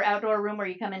indoor-outdoor room where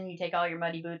you come in and you take all your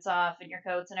muddy boots off and your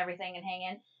coats and everything and hang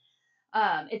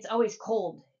in. It's always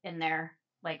cold in there,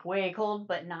 like way cold,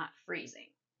 but not freezing.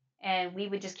 And we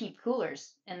would just keep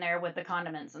coolers in there with the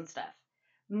condiments and stuff.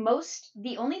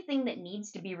 The only thing that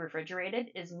needs to be refrigerated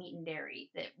is meat and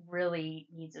dairy that really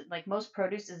needs it. Like most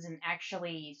produce isn't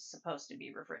actually supposed to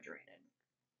be refrigerated.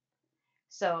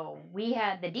 So we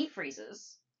had the deep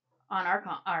freezes on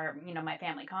our my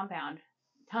family compound,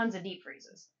 tons of deep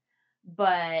freezes.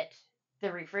 But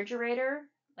the refrigerator,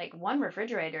 like one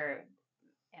refrigerator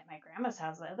at my grandma's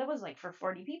house, that was like for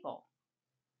 40 people.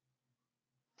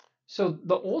 So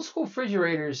the old school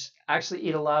refrigerators actually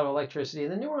eat a lot of electricity.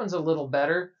 The newer one's a little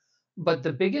better, but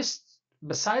the biggest,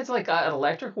 besides like an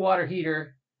electric water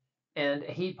heater and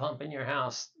a heat pump in your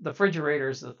house, the refrigerator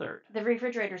is the third. The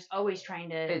refrigerator's always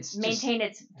trying to maintain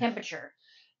its temperature.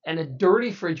 And a dirty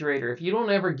refrigerator, if you don't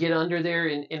ever get under there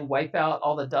and wipe out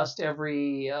all the dust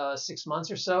every 6 months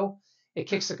or so, it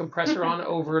kicks the compressor on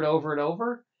over and over and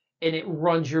over, and it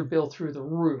runs your bill through the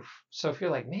roof. So if you're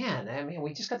like, man,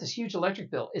 we just got this huge electric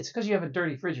bill, it's because you have a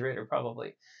dirty refrigerator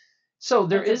probably. So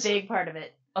there is a big part of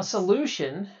it. A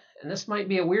solution, and this might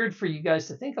be a weird for you guys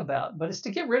to think about, but it's to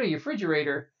get rid of your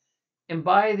refrigerator and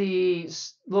buy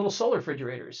these little solar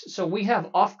refrigerators. So we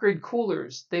have off-grid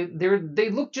coolers. They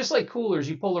look just like coolers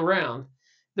you pull around.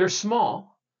 They're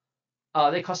small.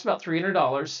 They cost about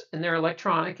 $300, and they're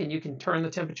electronic, and you can turn the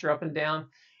temperature up and down.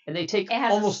 And they take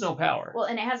almost no power. Well,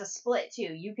 and it has a split too.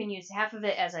 You can use half of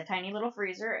it as a tiny little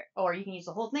freezer, or you can use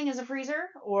the whole thing as a freezer,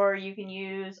 or you can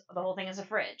use the whole thing as a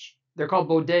fridge. They're called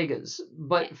bodegas,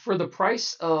 but for the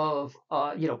price of,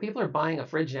 people are buying a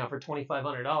fridge now for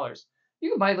 $2,500. You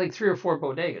can buy like 3 or 4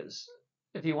 bodegas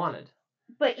if you wanted.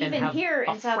 But even here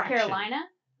in South Carolina,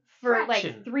 for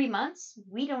like 3 months,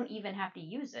 we don't even have to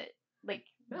use it. Like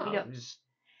we don't.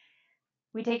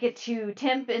 We take it to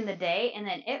temp in the day, and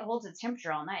then it holds its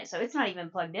temperature all night. So it's not even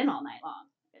plugged in all night long.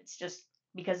 It's just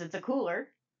because it's a cooler.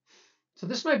 So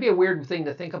this might be a weird thing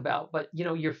to think about, but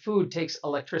your food takes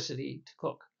electricity to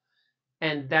cook.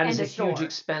 And and that is And a a huge store.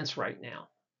 expense right now.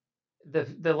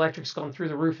 The electric's gone through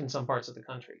the roof in some parts of the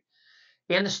country,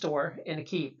 and the store and the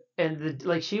keep. And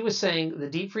like she was saying, the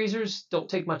deep freezers don't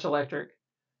take much electric.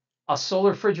 A solar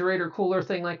refrigerator cooler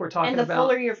thing like we're And talking the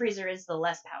fuller about. your freezer is, the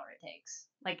less power it takes.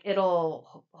 Like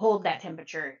it'll hold that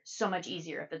temperature so much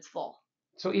easier if it's full.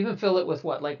 So even fill it with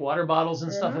what, like water bottles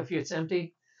and stuff Mhm. if it's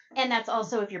empty. And that's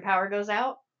also if your power goes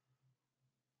out.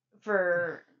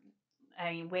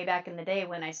 Way back in the day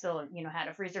when I still, had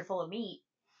a freezer full of meat,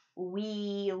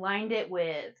 we lined it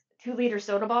with 2-liter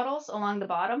soda bottles along the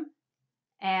bottom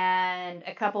and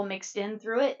a couple mixed in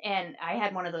through it. And I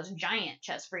had one of those giant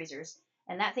chest freezers.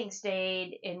 And that thing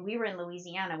stayed, and we were in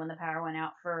Louisiana when the power went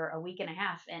out for a week and a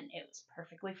half, and it was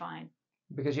perfectly fine.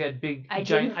 Because you had big I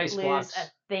giant didn't ice lose blocks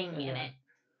a thing in in there. it.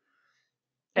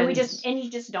 And And you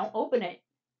just don't open it.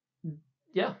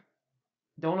 yeah,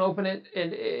 don't open it.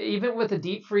 And even with a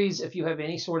deep freeze, if you have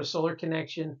any sort of solar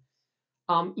connection,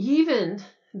 even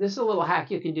this is a little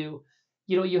hack you can do.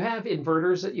 You have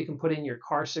inverters that you can put in your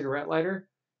car cigarette lighter.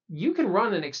 You can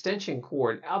run an extension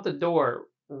cord out the door,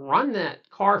 run that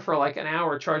car for like an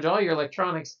hour, charge all your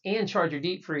electronics, and charge your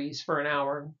deep freeze for an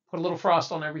hour. Put a little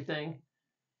frost on everything,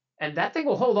 and that thing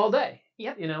will hold all day.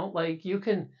 Yep. Like you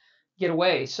can get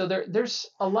away. So there's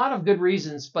a lot of good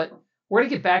reasons, but we're going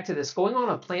to get back to this. Going on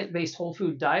a plant-based whole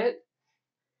food diet,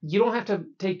 you don't have to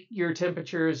take your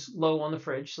temperatures low on the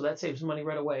fridge, so that saves money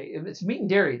right away. If it's meat and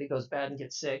dairy that goes bad and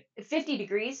gets sick, 50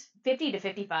 degrees, 50 to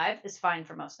 55 is fine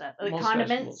for most stuff. Like most condiments,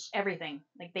 vegetables, everything.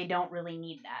 Like they don't really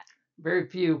need that. very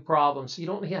few problems. You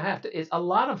don't have to. It's a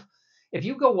lot of. If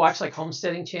you go watch like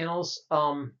homesteading channels,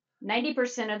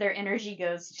 90% of their energy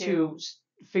goes to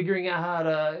figuring out how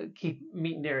to keep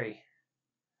meat and dairy.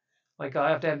 Like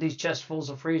I have to have these chestfuls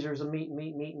of freezers of meat,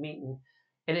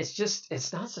 and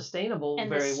it's not sustainable and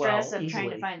very the stress well of easily. trying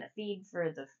to find the feed for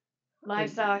the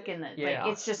livestock and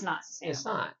it's just not sustainable. It's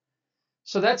not.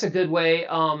 So that's a good way.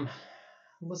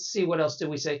 Let's see, what else did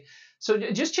we say? So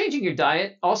just changing your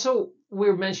diet. Also,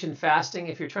 we mentioned fasting.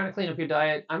 If you're trying to clean up your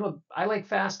diet, I like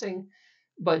fasting,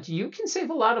 but you can save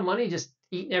a lot of money just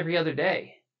eating every other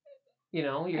day.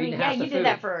 You're eating half the you food. did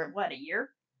that for what, a year?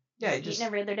 Yeah, just eating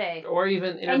every other day, or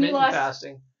even and you intermittent lost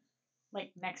fasting.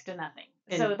 like next to nothing.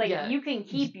 And so yeah, you can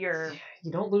keep your.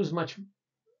 You don't lose much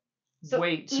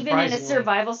weight, Even in a surprisingly.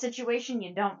 survival situation,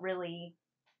 you don't really.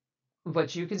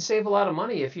 But you can save a lot of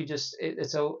money if you just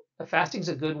fasting's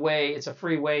a good way. It's a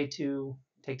free way to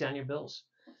take down your bills.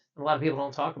 And a lot of people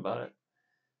don't talk about it.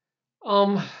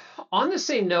 On the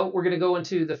same note, we're going to go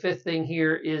into the fifth thing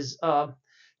here is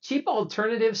cheap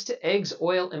alternatives to eggs,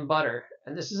 oil, and butter.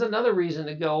 And this is another reason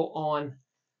to go on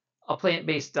a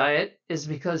plant-based diet, is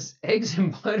because eggs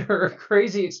and butter are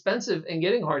crazy expensive and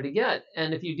getting hard to get.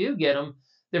 And if you do get them,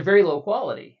 they're very low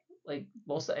quality. Like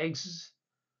most of the eggs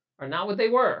are not what they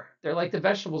were. They're like the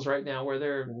vegetables right now, where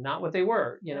they're not what they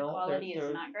were. The quality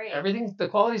is not great. The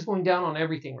quality is going down on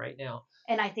everything right now.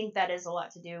 And I think that is a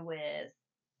lot to do with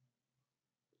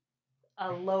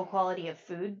a low quality of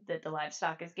food that the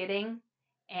livestock is getting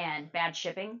and bad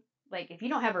shipping. Like if you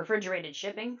don't have refrigerated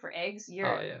shipping for eggs,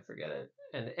 forget it.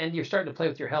 And you're starting to play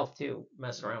with your health too,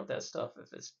 messing around with that stuff.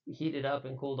 If it's heated up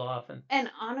and cooled off, and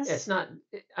honestly, it's not.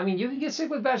 I mean, you can get sick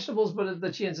with vegetables, but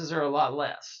the chances are a lot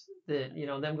less that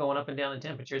them going up and down in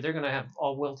temperature. They're going to have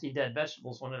all wilty dead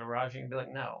vegetables when it arrives. You can be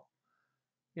like, no,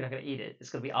 you're not going to eat it. It's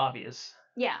going to be obvious.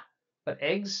 Yeah. But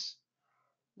eggs,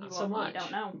 not so much. You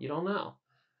don't know. You don't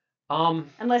know.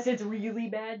 Unless it's really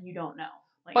bad, you don't know.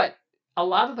 But a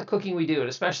lot of the cooking we do, and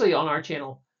especially on our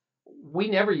channel, we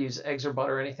never use eggs or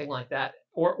butter or anything like that,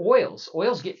 or oils.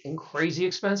 Oils get crazy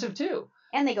expensive too,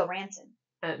 and they go rancid.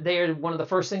 They are one of the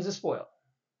first things to spoil.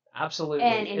 Absolutely.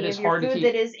 And any of your food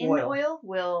that is in oil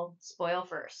will spoil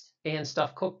first. And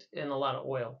stuff cooked in a lot of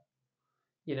oil.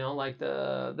 Like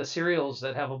the cereals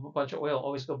that have a bunch of oil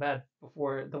always go bad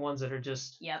before the ones that are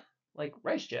just like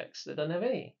Rice Jacks that doesn't have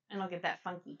any. And it'll get that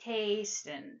funky taste,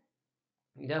 and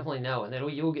you definitely know, and then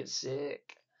you'll get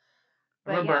sick.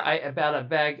 Remember, I bought a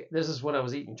bag. This is when I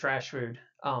was eating trash food.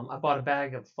 I bought a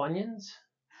bag of Funyuns.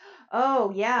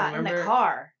 Oh yeah, in the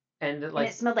car. And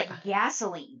it smelled like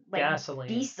gasoline,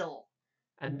 diesel.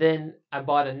 And then I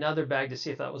bought another bag to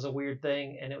see if that was a weird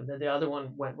thing, and the other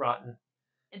one went rotten.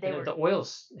 The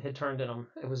oils had turned in them.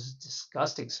 It was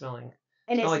disgusting smelling.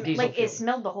 And it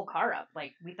smelled the whole car up.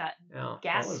 Like we thought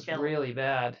gas was spilled. Really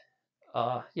bad.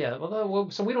 So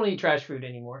we don't eat trash food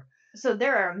anymore. So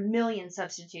there are a million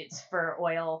substitutes for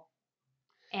oil,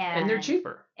 and they're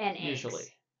cheaper and usually.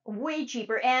 Eggs. Way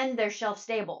cheaper, and they're shelf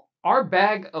stable. Our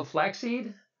bag of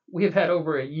flaxseed we've had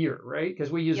over a year, right?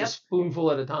 Because we use a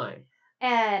spoonful at a time.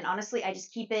 And honestly, I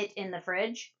just keep it in the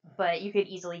fridge, but you could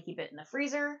easily keep it in the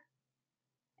freezer.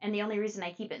 And the only reason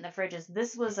I keep it in the fridge is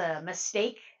this was a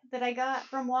mistake that I got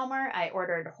from Walmart. I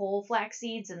ordered whole flax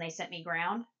seeds and they sent me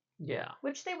ground, Yeah.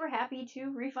 which they were happy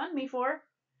to refund me for.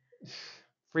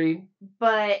 Free.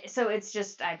 But so it's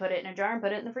just I put it in a jar and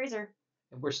put it in the freezer.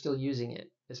 And we're still using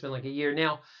it. It's been like a year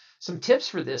now. Some tips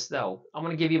for this though. I'm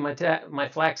going to give you my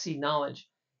flaxseed knowledge.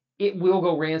 It will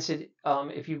go rancid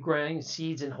if you grind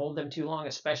seeds and hold them too long,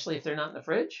 especially if they're not in the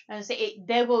fridge. And say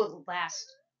they will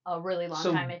last a really long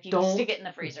So time if you don't stick it in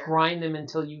the freezer. grind them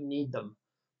until you need them.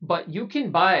 But you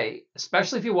can buy,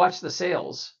 especially if you watch the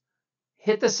sales,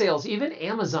 hit the sales. Even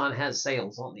Amazon has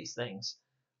sales on these things.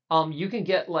 You can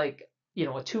get like, a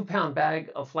 2-pound bag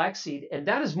of flaxseed, and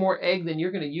that is more egg than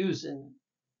you're going to use in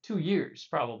 2 years,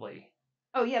 probably.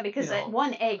 Oh yeah, because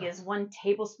one egg is 1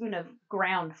 tablespoon of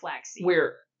ground flaxseed.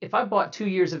 Where if I bought 2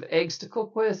 years of eggs to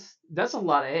cook with, that's a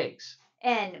lot of eggs.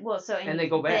 And they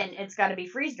go bad. Then it's got to be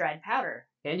freeze dried powder.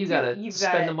 And you got to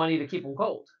spend the money to keep them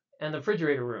cold, and the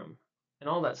refrigerator room, and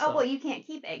all that stuff. Oh well, you can't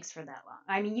keep eggs for that long.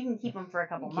 I mean, you can keep them for a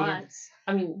couple months.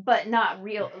 I mean, but not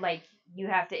real. Like you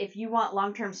have to, if you want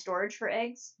long-term storage for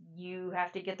eggs, you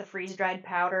have to get the freeze-dried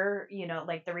powder.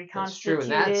 Like the reconstituted.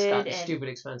 That's true, and that's gotten stupid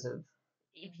expensive.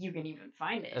 If you can even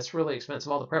find it. That's really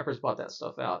expensive. All the preppers bought that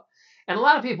stuff out. And a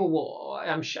lot of people will,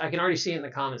 I can already see in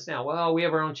the comments now, well, we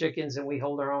have our own chickens and we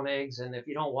hold our own eggs, and if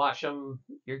you don't wash them,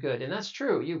 you're good. And that's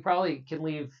true. You probably can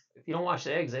leave, if you don't wash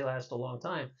the eggs, they last a long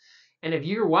time. And if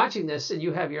you're watching this and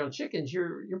you have your own chickens,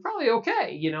 you're probably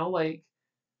okay,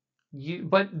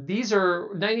 but these are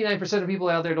 99% of people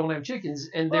out there don't have chickens,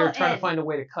 and they're trying to find a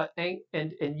way to cut egg,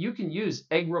 and you can use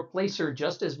egg replacer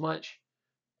just as much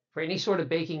for any sort of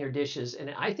baking or dishes.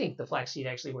 And I think the flaxseed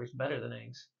actually works better than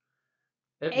eggs.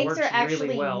 Eggs are actually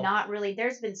really well. Not really.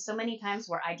 There's been so many times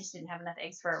where I just didn't have enough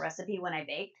eggs for a recipe when I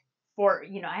baked.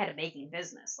 I had a baking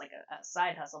business, like a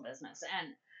side hustle business,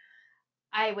 and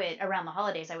I would, around the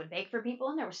holidays, I would bake for people,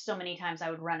 and there were so many times I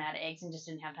would run out of eggs and just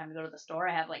didn't have time to go to the store.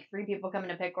 I have like 3 people coming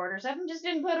to pick orders up and just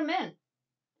didn't put them in.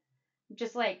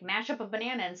 Just like mash up a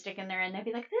banana and stick in there, and they'd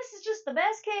be like, "This is just the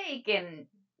best cake," and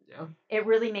it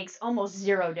really makes almost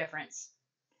zero difference.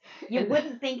 You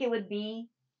wouldn't think it would be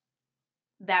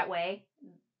that way,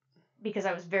 because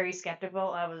I was very skeptical.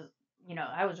 I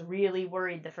was really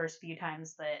worried the first few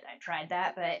times that I tried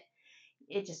that, but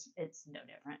it's no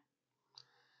different.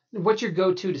 What's your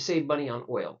go-to to save money on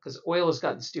oil? Because oil has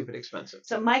gotten stupid expensive.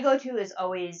 So my go-to is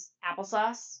always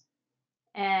applesauce.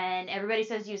 And everybody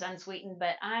says use unsweetened,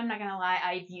 but I'm not going to lie.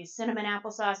 I've used cinnamon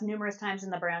applesauce numerous times in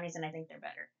the brownies, and I think they're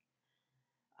better.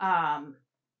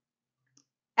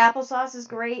 Applesauce is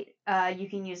great. You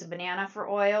can use a banana for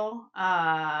oil.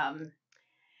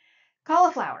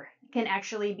 Cauliflower can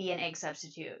actually be an egg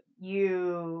substitute.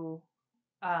 You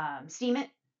steam it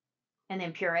and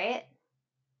then puree it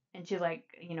into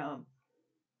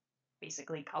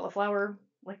basically cauliflower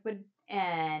liquid,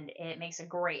 and it makes a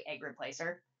great egg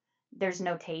replacer. There's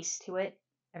no taste to it.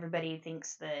 Everybody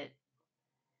thinks that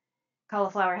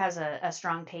cauliflower has a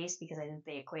strong taste because I think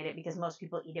they equate it because most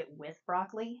people eat it with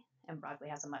broccoli, and broccoli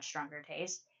has a much stronger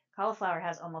taste. Cauliflower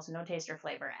has almost no taste or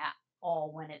flavor at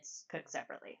all when it's cooked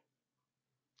separately.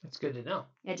 That's good to know.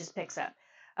 It just picks up.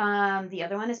 The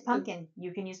other one is pumpkin.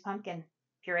 You can use pumpkin.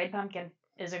 Pureed pumpkin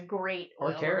is a great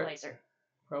oil replacer.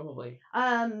 Probably.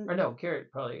 Or no,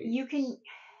 carrot probably. You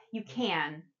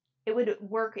can. It would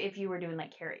work if you were doing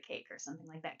like carrot cake or something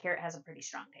like that. Carrot has a pretty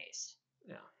strong taste.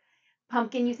 Yeah.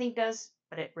 Pumpkin you think does,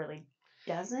 but it really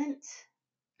doesn't.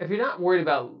 If you're not worried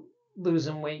about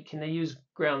losing weight, can they use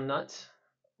ground nuts,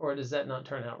 or does that not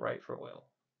turn out right for oil?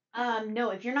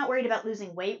 No, if you're not worried about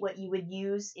losing weight, what you would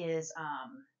use is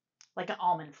like an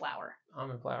almond flour.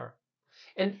 Almond flour.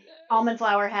 And almond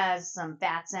flour has some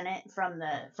fats in it from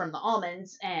the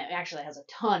almonds, and it actually has a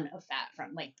ton of fat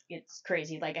from, like, it's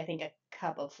crazy. Like, I think a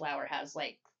cup of flour has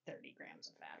like 30 grams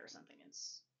of fat or something.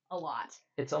 It's a lot.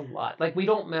 It's a lot. Like, we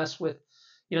don't mess with,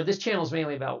 this channel is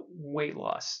mainly about weight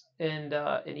loss and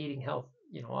eating health,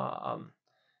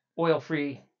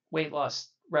 oil-free weight loss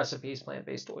recipes,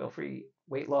 plant-based oil-free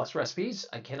weight loss recipes.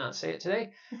 I cannot say it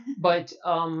today. But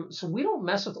so we don't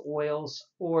mess with oils,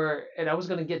 and I was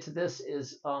going to get to this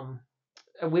is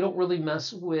we don't really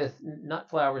mess with nut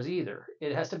flours either.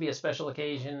 It has to be a special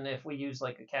occasion if we use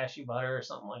like a cashew butter or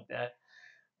something like that.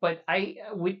 But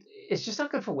it's just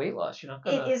not good for weight loss. You're not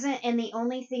gonna. It isn't, and the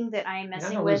only thing that I'm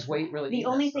messing with, weight really the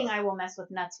only thing I will mess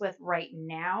with nuts with right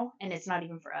now, and it's not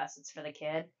even for us, it's for the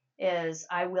kid, is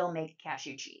I will make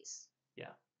cashew cheese.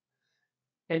 Yeah.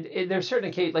 And there's certain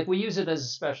occasions, like we use it as a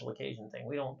special occasion thing.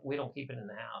 We don't keep it in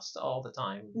the house all the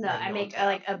time. No, I make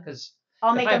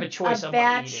I'll If make I have a choice, I'm going to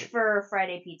eat batch it. for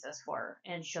Friday pizzas for her,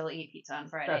 and she'll eat pizza on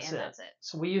Friday, That's and it. that's it.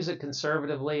 So we use it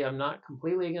conservatively. I'm not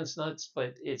completely against nuts,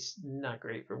 but it's not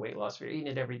great for weight loss. If you're eating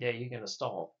it every day, you're going to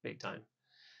stall big time.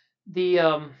 The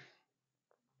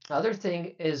other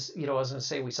thing is, I was going to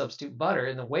say we substitute butter,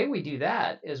 and the way we do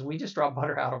that is we just drop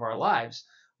butter out of our lives.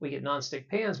 We get nonstick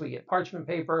pans, we get parchment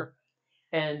paper,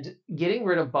 and getting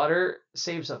rid of butter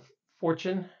saves a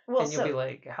fortune. Well, And you'll be so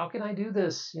like, how can I do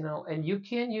this? And you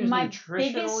can use my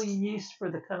nutritional biggest yeast for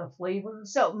the kind of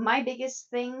flavors. so my biggest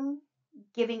thing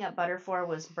giving up butter for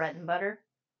was bread and butter,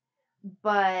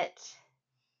 but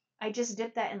I just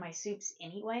dip that in my soups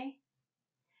anyway.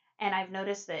 And I've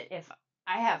noticed that if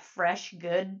I have fresh,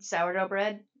 good sourdough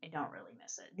bread, I don't really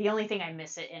miss it. The only thing I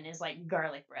miss it in is like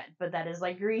garlic bread, but that is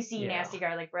like greasy, Yeah. nasty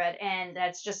garlic bread, and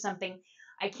that's just something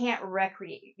I can't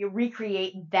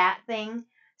recreate that thing.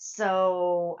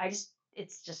 So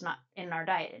it's just not in our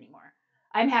diet anymore.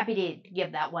 I'm happy to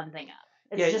give that one thing up.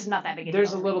 It's just not that big a deal.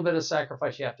 There's a little bit of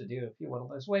sacrifice you have to do if you want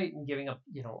to lose weight, and giving up,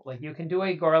 like you can do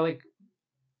a garlic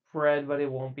bread, but it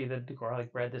won't be the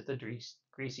garlic bread that's the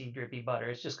greasy, drippy butter.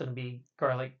 It's just going to be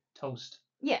garlic toast.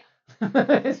 Yeah.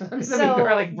 It's not going to be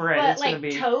garlic bread. But it's like going to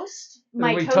be toast,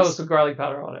 my toast with garlic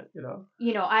powder on it.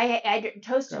 I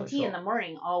toast and Garlic tea in salt. the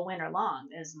morning all winter long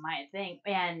is my thing,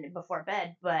 and before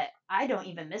bed. But I don't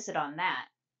even miss it on that.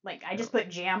 Like I just put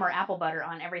jam or apple butter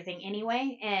on everything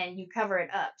anyway, and you cover it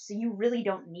up, so you really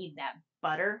don't need that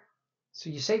butter. So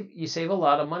you save a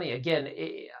lot of money. Again,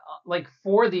 like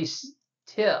for these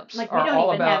tips Like we are don't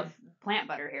all even about have plant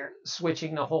butter here.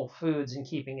 switching to whole foods and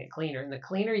keeping it cleaner. And the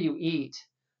cleaner you eat,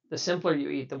 the simpler you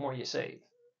eat, the more you save.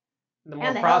 The more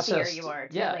And the healthier processed, you are,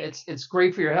 too, yeah, like- it's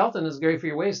great for your health and it's great for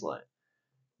your waistline.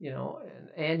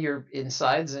 And your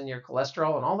insides and your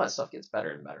cholesterol and all that stuff gets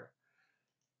better and better.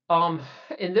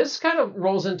 And this kind of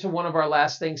rolls into one of our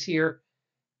last things here.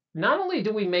 Not only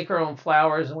do we make our own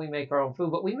flours and we make our own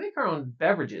food, but we make our own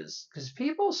beverages because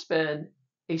people spend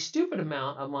a stupid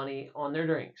amount of money on their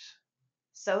drinks.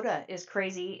 Soda is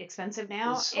crazy expensive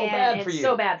now, It's so and bad for it's you.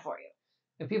 so bad for you.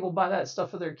 And people buy that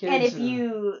stuff for their kids. And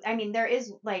if there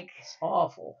is like it's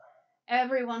awful.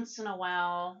 Every once in a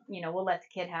while, we'll let the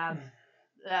kid have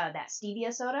that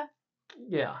stevia soda.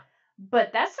 Yeah.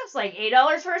 But that stuff's like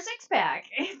 $8 for a 6-pack.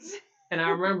 And I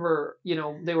remember,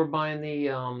 they were buying the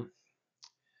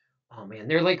oh man,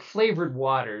 they're like flavored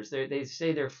waters. They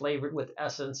say they're flavored with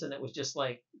essence, and it was just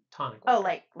like tonic water. Oh,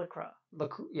 like LaCroix.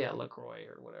 LaCroix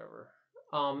or whatever.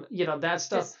 That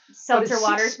stuff. Just seltzer but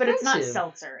waters, but it's not expensive.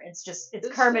 seltzer. It's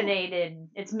carbonated.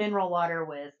 It's mineral water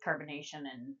with carbonation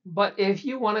and. But if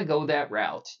you want to go that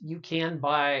route, you can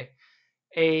buy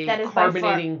a That is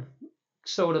carbonating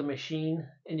soda machine,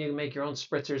 and you can make your own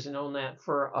spritzers and own that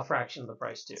for a fraction of the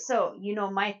price too. So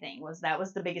my thing was that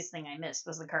was the biggest thing I missed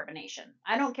was the carbonation.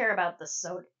 I don't care about the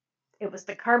soda. It was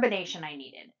the carbonation I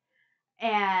needed.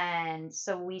 And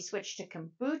so we switched to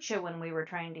kombucha when we were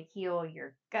trying to heal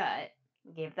your gut.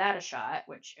 Gave that a shot,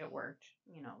 which it worked,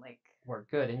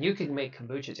 Worked good. And you can make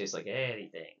kombucha taste like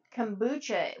anything.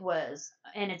 Kombucha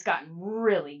and it's gotten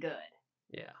really good.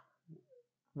 Yeah.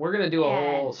 We're going to do a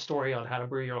whole story on how to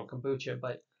brew your own kombucha,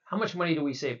 but how much money do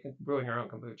we save brewing our own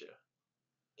kombucha?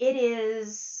 It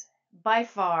is by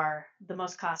far the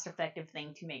most cost-effective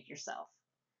thing to make yourself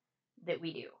that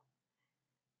we do.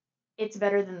 It's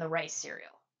better than the rice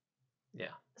cereal.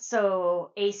 Yeah.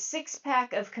 So a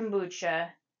 6-pack of kombucha,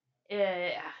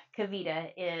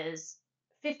 Kavita, is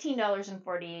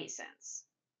 $15.48.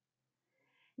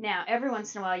 Now, every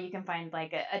once in a while, you can find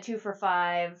like a 2 for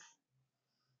 $5,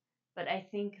 but I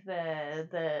think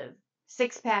the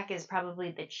 6-pack is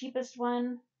probably the cheapest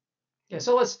one. Yeah,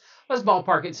 so let's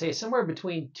ballpark it. Say somewhere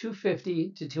between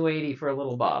 $2.50 to $2.80 for a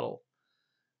little bottle.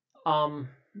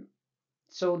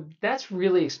 So that's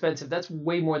really expensive. That's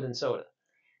way more than soda.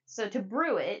 So to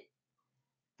brew it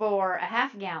for a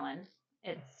half gallon,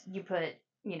 you put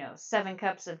 7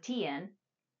 cups of tea in.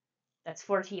 That's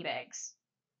 4 tea bags.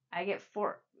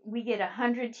 We get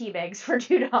 100 tea bags for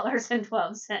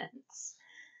 $2.12.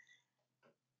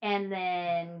 And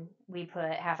then we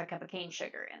put half a cup of cane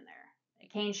sugar in there.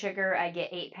 Cane sugar, I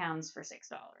get 8 pounds for $6.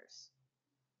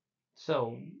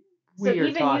 So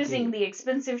even using the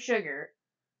expensive sugar,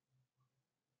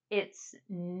 it's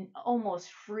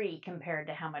almost free compared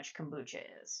to how much kombucha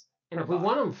is. And if we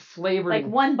want them flavored, like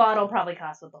one bottle probably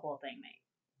costs what the whole thing made.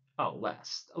 Oh,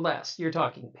 less. You're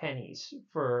talking pennies.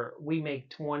 We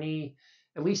make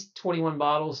at least 21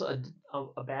 bottles a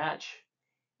batch.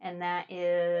 And that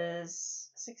is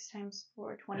 6 times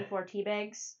 4, 24 tea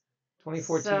bags.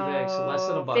 24 tea bags, so less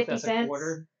than a buck. 50 that's cents. a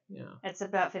quarter. Yeah. It's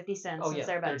about 50 cents. Oh, yeah.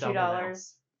 They're about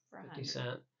 $2 for 50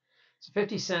 cents. So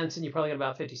 50 cents, and you probably got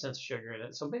about 50 cents of sugar in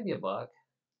it. So maybe $1.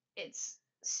 It's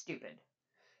stupid.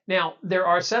 Now, there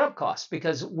are setup costs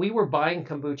because we were buying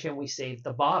kombucha and we saved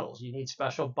the bottles. You need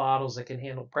special bottles that can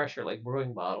handle pressure, like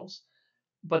brewing bottles.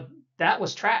 But that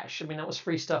was trash. I mean, that was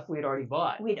free stuff we had already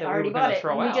bought We'd that we already were going bought to it,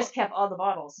 throw and we out. just kept all the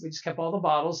bottles. We just kept all the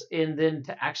bottles. And then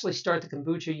to actually start the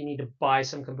kombucha, you need to buy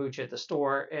some kombucha at the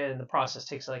store. And the process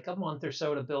takes like a month or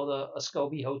so to build a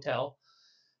SCOBY hotel.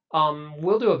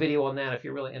 We'll do a video on that if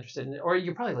you're really interested in it. Or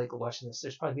you're probably like watching this.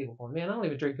 There's probably people going, man, I don't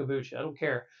even drink kombucha. I don't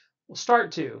care. Well,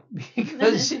 start to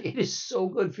because it is so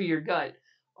good for your gut.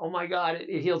 Oh my God,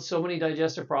 it healed so many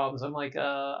digestive problems. I'm like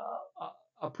a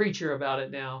preacher about it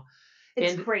now.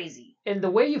 It's And crazy. and the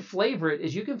way you flavor it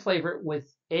is you can flavor it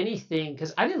with anything.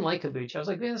 Because I didn't like kombucha. I was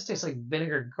like, man, this tastes like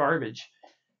vinegar garbage.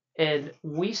 And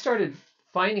we started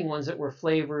finding ones that were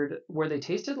flavored where they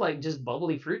tasted like just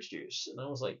bubbly fruit juice. And I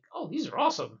was like, oh, these are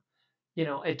awesome.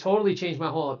 It totally changed my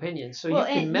whole opinion. So Well,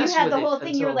 you can and mess you had with the it whole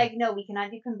thing. You were until, like, no, we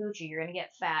cannot do kombucha. You're gonna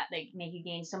get fat. They make you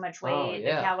gain so much weight. oh The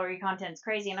yeah, calorie content's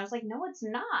crazy. And I was like, no, it's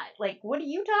not. Like, what are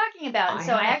you talking about? And I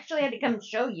so I have actually had to come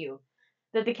show you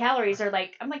that the calories are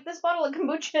like. I'm like, this bottle of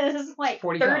kombucha is like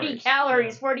 40 30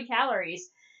 calories. Yeah. 40 calories.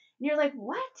 And you're like,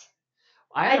 what?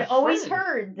 I had I'd a always friend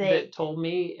heard that. that told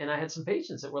me, and I had some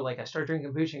patients that were like, I started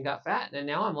drinking kombucha and got fat, and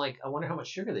now I'm like, I wonder how much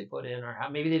sugar they put in, or how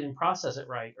maybe they didn't process it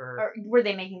right, Or were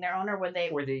they making their own, or were they?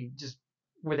 were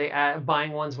they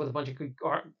buying ones with a bunch of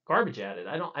garbage added?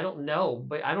 I don't know,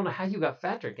 but I don't know how you got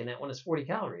fat drinking that when it's 40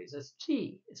 calories. It's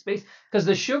tea. It's based because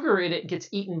the sugar in it gets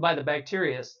eaten by the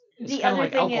bacteria. It's The kind of other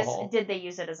like thing alcohol. is, did they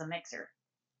use it as a mixer?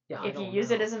 Yeah, I If you don't use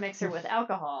know. it as a mixer with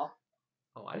alcohol,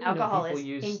 Oh, I didn't know alcohol people is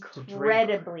used to drink.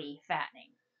 incredibly fattening.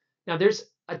 Now, there's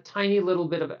a tiny little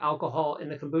bit of alcohol in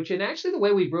the kombucha. And actually, the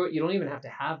way we brew it, you don't even have to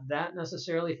have that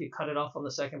necessarily if you cut it off on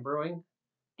the second brewing.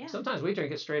 Yeah. Sometimes we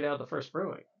drink it straight out of the first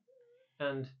brewing.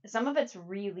 And some of it's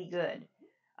really good.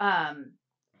 A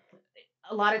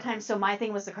lot of times, so my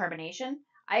thing was the carbonation.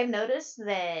 I've noticed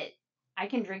that I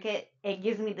can drink it. It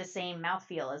gives me the same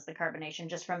mouthfeel as the carbonation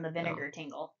just from the vinegar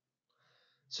tingle.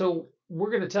 So we're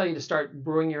going to tell you to start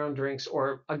brewing your own drinks,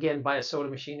 or again, buy a soda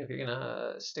machine if you're going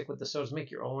to stick with the sodas. Make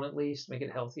your own at least. Make it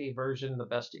a healthy version the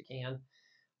best you can.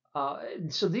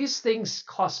 So these things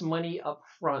cost money up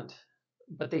front,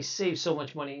 but they save so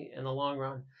much money in the long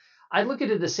run. I look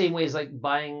at it the same way as like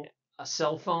buying a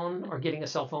cell phone or getting a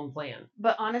cell phone plan.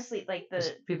 But honestly, like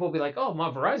people will be like, "Oh, my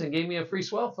Verizon gave me a free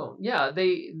cell phone." Yeah,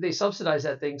 they subsidize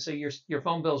that thing, so your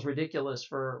phone bill is ridiculous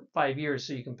for 5 years,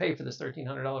 so you can pay for this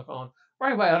 $1,300 phone. Or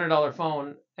I buy a $100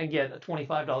 phone and get a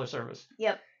 $25 service.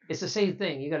 Yep. It's the same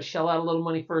thing. You got to shell out a little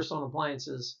money first on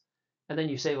appliances, and then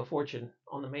you save a fortune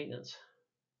on the maintenance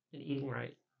and eating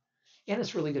right. And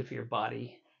it's really good for your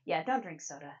body. Yeah, don't drink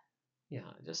soda. Yeah,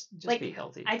 just like, be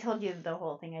healthy. I told you the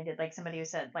whole thing I did. Like somebody who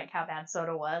said like how bad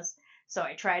soda was. So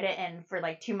I tried it, and for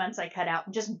like 2 months I cut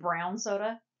out just brown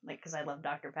soda, like because I love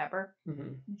Dr. Pepper.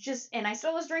 Mm-hmm. And I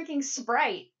still was drinking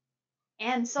Sprite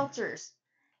and seltzers,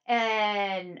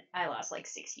 and I lost like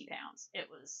 60 pounds. It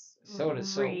was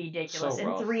ridiculous.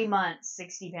 So in 3 months,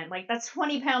 60 pounds. Like that's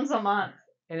 20 pounds a month.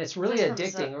 And it's really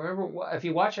addicting. Remember, if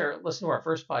you listen to our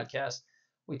first podcast,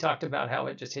 we talked about how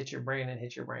it just hits your brain and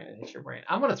hits your brain and hits your brain.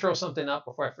 I'm going to throw something up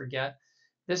before I forget.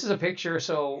 This is a picture,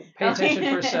 so pay attention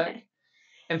for a sec.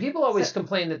 And people always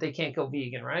complain that they can't go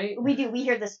vegan, right? We do. We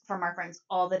hear this from our friends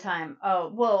all the time.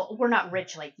 Oh, well, we're not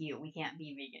rich like you. We can't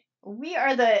be vegan. We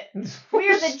are the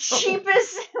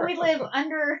cheapest. We live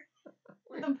under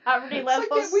the poverty level.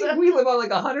 Like, we live on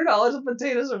like $100 of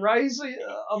potatoes and rice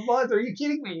a month. Are you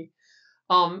kidding me?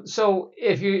 So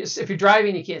if you're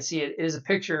driving, you can't see it. It is a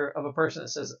picture of a person that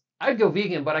says, "I'd go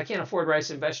vegan, but I can't afford rice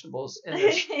and vegetables." And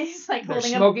he's like they're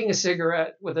smoking a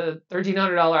cigarette with a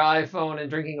 $1,300 iPhone and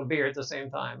drinking a beer at the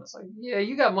same time. It's like, yeah,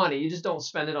 you got money, you just don't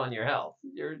spend it on your health.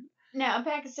 Now a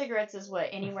pack of cigarettes is what,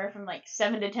 anywhere from like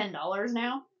 $7 to $10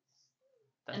 now,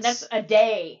 and that's a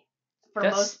day for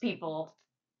most people.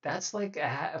 That's like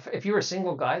if you're a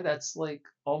single guy, that's like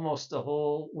almost a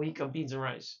whole week of beans and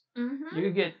rice. Mm-hmm. You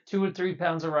could get 2 or 3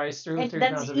 pounds of rice, 3 or 3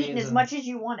 pounds of beans. Eating as much as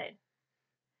you wanted.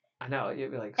 I know,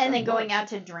 you'd be like. And then going out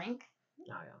to drink. Oh,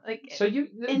 yeah. Like so the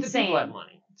people have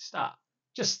money. Stop.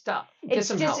 Just stop. Get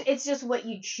some help. It's just what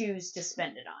you choose to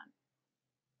spend it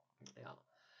on. Yeah.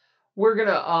 We're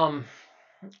gonna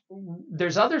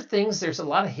there's other things. There's a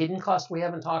lot of hidden costs we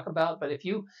haven't talked about, but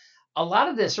a lot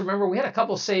of this, remember, we had a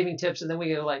couple saving tips, and then we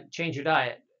gotta like change your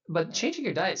diet. But changing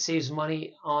your diet saves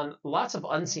money on lots of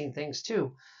unseen things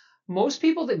too. Most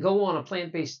people that go on a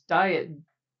plant-based diet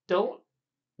don't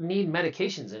need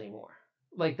medications anymore.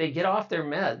 Like they get off their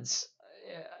meds.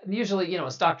 usually,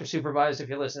 it's doctor supervised. If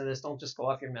you're listening to this, don't just go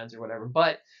off your meds or whatever.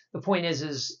 But the point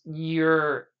is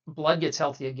your blood gets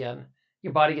healthy again,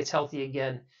 your body gets healthy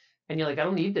again, and you're like, I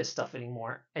don't need this stuff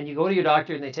anymore. And you go to your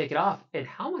doctor and they take it off. And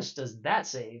how much does that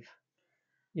save?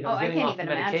 Oh, I Getting can't off the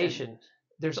even imagine. medication.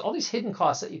 There's all these hidden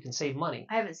costs that you can save money.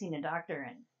 I haven't seen a doctor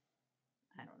in,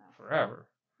 I don't know, Forever.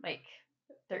 like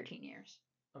 13 years.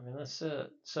 I mean, that's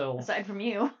it. So aside from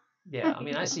you. Yeah, I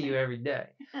mean, I see you every day.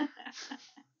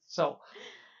 So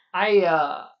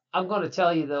I'm going to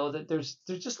tell you though that there's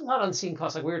just a lot of unseen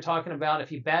costs, like we were talking about.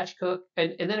 If you batch cook,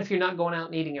 and then if you're not going out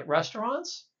and eating at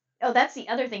restaurants. Oh, that's the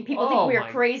other thing. People think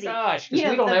we're crazy. Gosh, because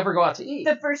we don't ever go out to eat.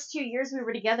 The first 2 years we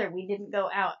were together, we didn't go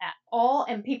out at all,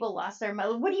 and people lost their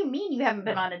mind. What do you mean you haven't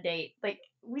been on a date? Like,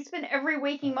 we spend every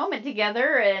waking moment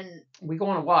together, and we go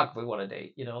on a walk if we want a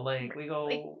date. Like we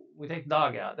go, we take the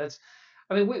dog out.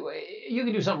 I mean, you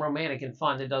can do something romantic and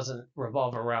fun that doesn't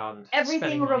revolve around.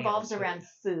 Everything revolves around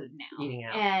food now. Eating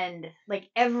out. And like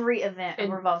every event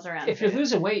revolves around if food. You're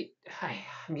losing weight,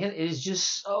 man, it is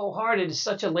just so hard. It is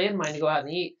such a landmine to go out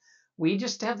and eat. We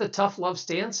just have the tough love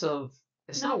stance of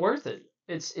it's not worth it.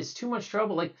 It's too much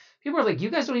trouble. Like people are like,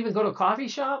 you guys don't even go to a coffee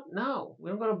shop? No, we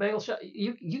don't go to a bagel shop.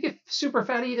 You get super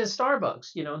fat eating at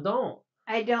Starbucks. Don't.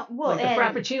 I don't. Well, like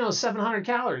the Frappuccino is 700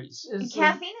 calories.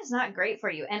 Caffeine is not great for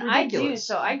you, and ridiculous. I do.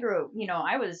 So I grew.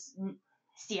 I was in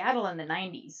Seattle in the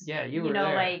 90s. Yeah, you were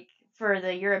there. Like for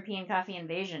the European coffee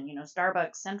invasion.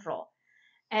 Starbucks Central,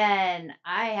 and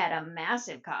I had a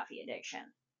massive coffee addiction.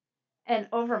 And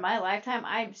over my lifetime,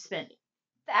 I've spent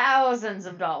thousands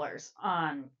of dollars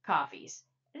on coffees.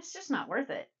 It's just not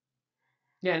worth it.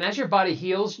 Yeah, and as your body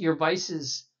heals, your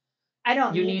vices. I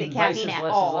don't need the caffeine at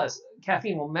all.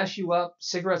 Caffeine will mess you up.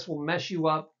 Cigarettes will mess you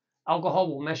up. Alcohol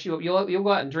will mess you up. You'll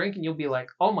go out and drink, and you'll be like,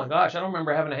 oh my gosh, I don't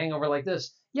remember having a hangover like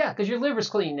this. Yeah, because your liver's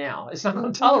clean now. It's not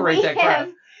going to tolerate that crap.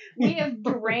 We have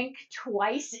drank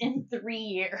twice in 3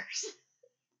 years.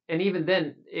 And even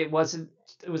then, it was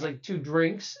like 2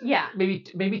 drinks. Yeah.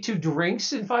 Maybe 2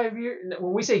 drinks in 5 years.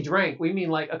 When we say drink, we mean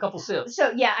like a couple sips.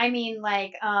 So yeah, I mean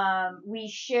like we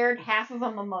shared half of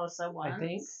a mimosa once. I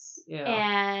think. Yeah.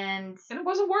 And it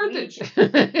wasn't worth it.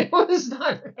 It was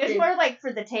not. It's more like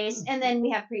for the taste. And then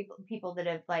we have people that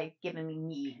have like given me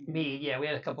mead. Mead, yeah, we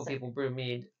had a couple people brew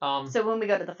mead. So when we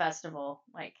go to the festival,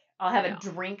 like I'll have a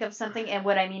drink of something, and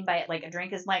what I mean by it, like a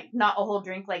drink is like not a whole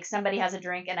drink, like somebody has a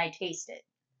drink and I taste it.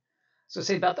 So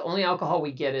say about the only alcohol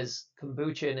we get is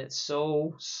kombucha, and it's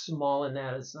so small in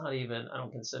that it's not even. I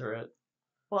don't consider it.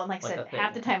 Well, and like I said,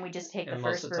 half the time we just take the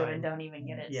first brew and don't even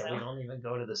get it. Yeah, so. We don't even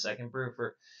go to the second brew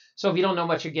for. So if you don't know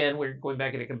much, again, we're going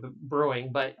back into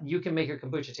brewing, but you can make your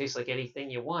kombucha taste like anything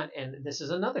you want. And this is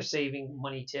another saving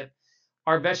money tip.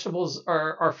 Our vegetables,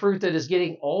 our fruit that is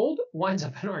getting old winds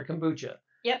up in our kombucha.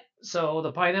 Yep. So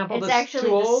the pineapple it's that's actually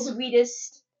too old, the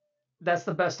sweetest. That's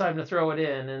the best time to throw it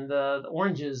in. And the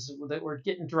oranges that were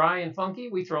getting dry and funky,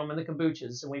 we throw them in the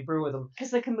kombuchas and we brew with them.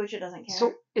 Because the kombucha doesn't care.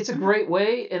 So it's a great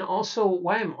way. And also,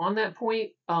 why I'm on that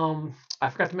point, I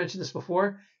forgot to mention this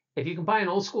before. If you can buy an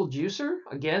old school juicer,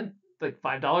 again, like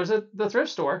 $5 at the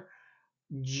thrift store,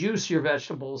 juice your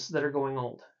vegetables that are going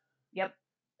old. Yep.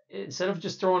 Instead of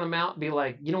just throwing them out, be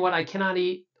like, you know what, I cannot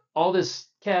eat all this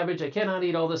cabbage. I cannot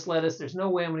eat all this lettuce. There's no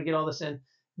way I'm going to get all this in.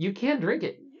 You can drink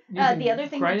it. The other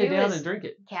thing grind to it do down is and drink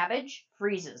it. Cabbage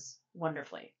freezes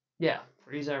wonderfully. Yeah,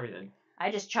 freeze everything.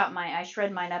 I just I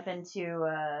shred mine up into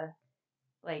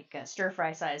stir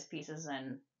fry size pieces,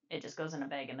 and it just goes in a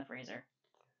bag in the freezer.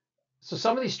 So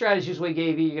some of these strategies we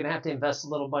gave you, you're going to have to invest a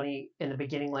little money in the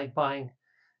beginning, like buying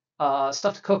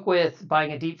stuff to cook with,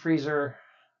 buying a deep freezer,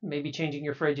 maybe changing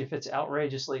your fridge if it's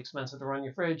outrageously expensive to run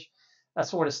your fridge, that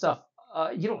sort of stuff.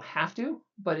 You don't have to,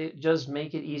 but it does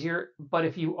make it easier. But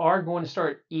if you are going to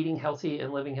start eating healthy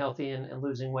and living healthy and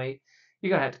losing weight, you're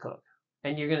going to have to cook.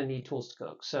 And you're going to need tools to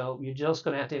cook. So you're just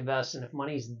going to have to invest. And if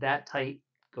money's that tight,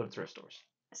 go to thrift stores.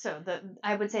 So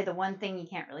I would say the one thing you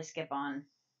can't really skip on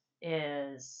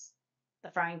is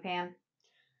the frying pan.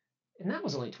 And that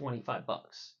was only $25.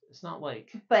 It's not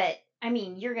like... But, I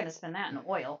mean, you're going to spend that in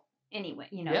oil anyway.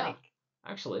 Yeah,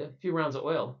 actually, a few rounds of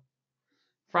oil.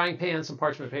 Frying pan, some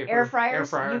parchment paper. Air fryer.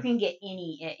 You can get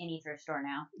at any thrift store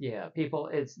now. Yeah,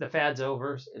 the fad's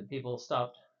over and people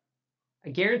stopped.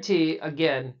 I guarantee,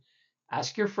 again,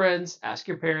 ask your friends, ask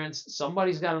your parents.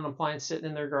 Somebody's got an appliance sitting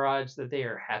in their garage that they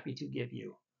are happy to give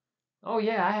you. Oh,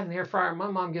 yeah, I have an air fryer.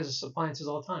 My mom gives us appliances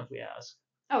all the time if we ask.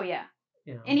 Oh, yeah.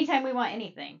 Anytime we want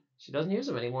anything. She doesn't use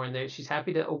them anymore, and she's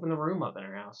happy to open the room up in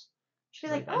her house.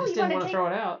 She's like, I just didn't want to throw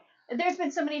it out. There's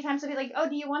been so many times I'll be like, oh,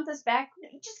 do you want this back?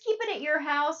 Just keep it at your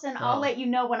house, and I'll let you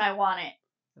know when I want it.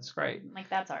 That's great. Like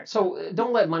that's ours. So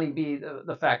don't let money be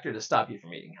the factor to stop you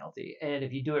from eating healthy. And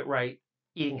if you do it right,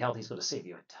 eating healthy is going to save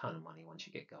you a ton of money once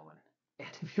you get going. And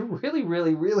if you're really,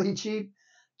 really, really cheap,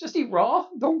 just eat raw.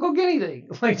 Don't cook anything.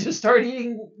 Like just start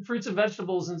eating fruits and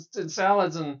vegetables and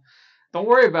salads, and don't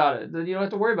worry about it. Then you don't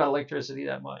have to worry about electricity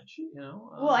that much.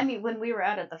 Well, I mean, when we were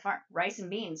out at the farm, rice and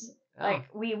beans, like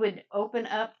we would open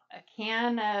up a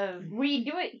can of. We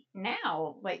do it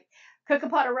now, like cook a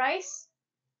pot of rice,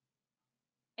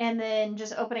 and then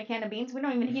just open a can of beans. We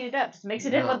don't even heat it up. Just mix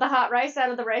it in with the hot rice out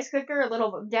of the rice cooker, a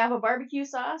little dab of barbecue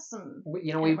sauce, and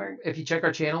if you check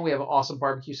our channel, we have an awesome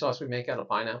barbecue sauce we make out of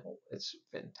pineapple. It's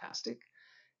fantastic,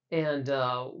 and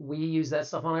we use that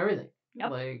stuff on everything.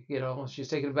 Yep. Like she's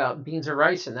thinking about beans or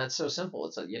rice, and that's so simple.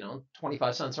 It's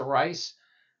 25 cents of rice,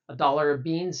 $1 of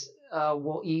beans.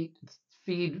 We'll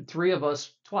feed 3 of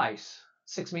us twice,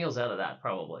 6 meals out of that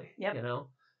probably. Yep.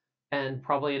 And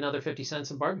probably another 50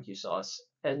 cents of barbecue sauce.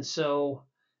 And so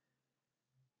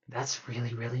that's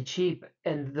really, really cheap.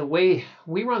 And the way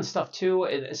we run stuff too,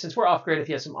 and since we're off grid, if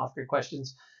you have some off grid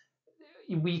questions,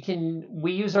 we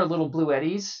use our little Blue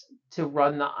Eddies to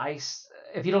run the ice.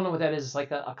 If you don't know what that is, it's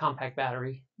like a compact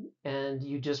battery, and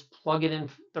you just plug it in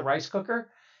the rice cooker.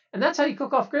 And that's how you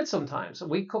cook off grid sometimes.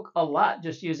 We cook a lot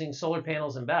just using solar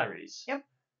panels and batteries. Yep.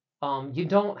 You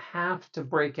don't have to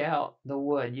break out the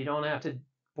wood. You don't have to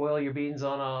boil your beans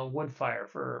on a wood fire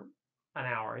for an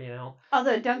hour,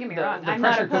 Although, don't get me wrong, I'm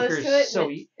not opposed to it.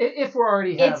 So if we're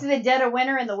already it's the dead of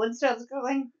winter and the wood stove's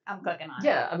going, I'm cooking on it.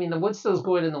 Yeah, I mean the wood stove's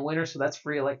going in the winter, so that's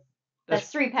free. Like that's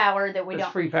free power that we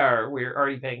don't. Free power we're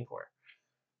already paying for.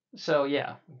 So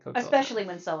yeah, especially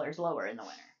when solar's lower in the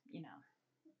winter,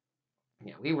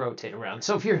 Yeah, we rotate around.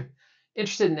 So if you're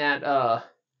interested in that,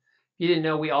 you didn't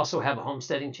know, we also have a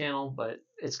homesteading channel, but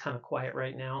it's kind of quiet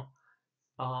right now.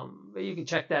 But you can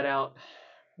check that out.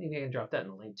 Maybe I can drop that in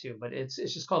the link too. But it's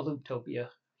just called Looptopia.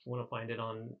 If you want to find it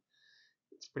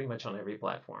it's pretty much on every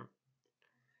platform.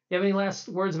 You have any last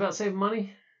words about saving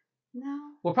money? No.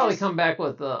 We'll probably come back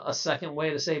with a second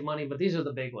way to save money, but these are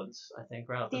the big ones, I think,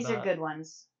 right off the bat. These are good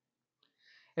ones.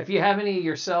 If you have any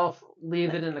yourself,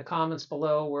 leave it in the comments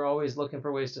below. We're always looking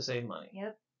for ways to save money.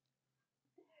 Yep.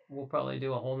 We'll probably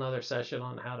do a whole nother session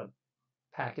on how to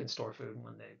pack and store food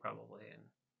one day, probably, and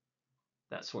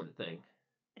that sort of thing.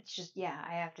 It's just,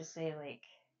 I have to say, like,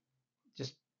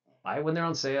 just buy when they're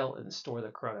on sale and store the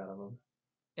crud out of them.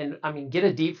 And I mean, get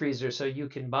a deep freezer so you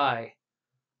can buy,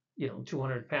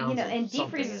 200 pounds. And deep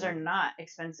freezers are not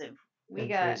expensive. We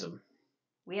have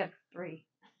 3,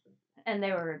 and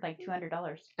they were like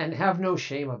 $200. And have no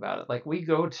shame about it. Like we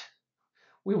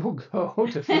will go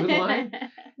to Food Line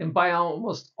and buy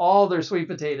almost all their sweet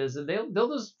potatoes, and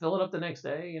they'll just fill it up the next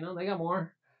day. They got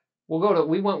more.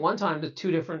 We went one time to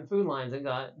 2 different Food Lines and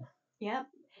got. Yep.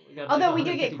 Although like we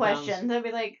do get questions, pounds. They'll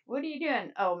be like, "What are you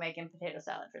doing?" "Oh, making potato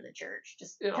salad for the church."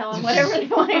 Just tell them whatever they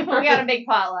want. We got a big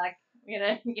potluck. We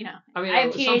gotta, I mean, I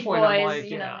have teenage boys.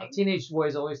 Like, teenage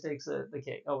boys always takes the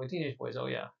cake. Oh, with teenage boys, oh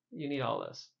yeah, you need all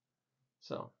this.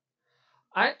 So,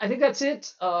 I think that's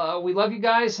it. We love you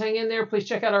guys. Hang in there. Please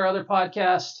check out our other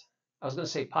podcast. I was going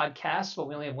to say podcast, but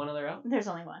we only have one other out. There's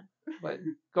only one. But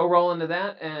go roll into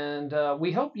that, and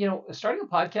we hope starting a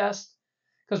podcast.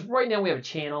 Because right now we have a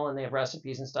channel and they have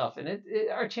recipes and stuff, and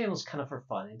our channel's kind of for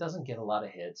fun. It doesn't get a lot of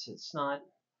hits. It's not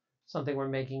something we're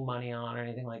making money on or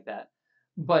anything like that.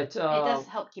 But it does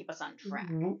help keep us on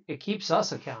track. It keeps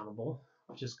us accountable,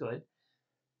 which is good.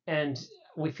 And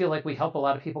we feel like we help a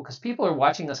lot of people because people are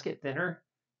watching us get thinner,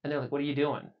 and they're like, "What are you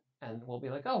doing?" And we'll be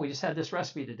like, "Oh, we just had this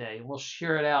recipe today," and we'll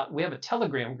share it out. We have a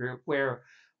Telegram group where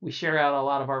we share out a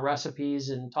lot of our recipes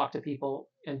and talk to people.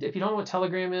 And if you don't know what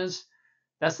Telegram is,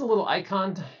 that's the little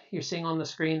icon you're seeing on the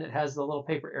screen that has the little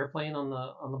paper airplane on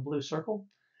the blue circle.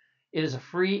 It is a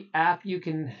free app you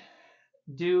can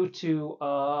do to,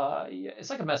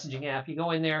 it's like a messaging app. You go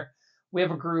in there, we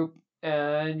have a group,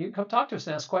 and you come talk to us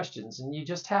and ask questions. And you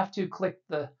just have to click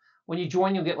when you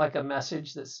join, you'll get like a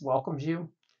message that welcomes you.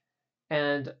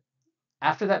 And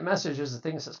after that message, there's a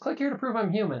thing that says, "Click here to prove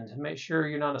I'm human," to make sure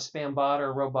you're not a spam bot or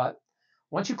a robot.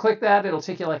 Once you click that, it'll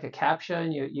take you like a CAPTCHA,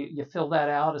 and you fill that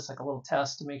out. It's like a little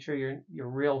test to make sure you're a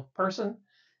real person.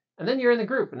 And then you're in the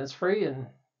group, and it's free, and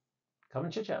come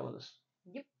and chit-chat with us.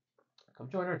 Yep. Come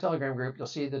join our Telegram group. You'll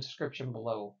see the description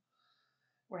below.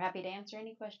 We're happy to answer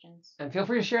any questions. And feel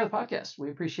free to share the podcast. We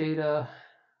appreciate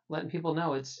letting people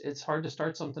know it's hard to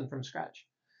start something from scratch.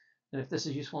 And if this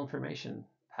is useful information,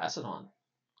 pass it on.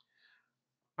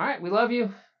 All right, we love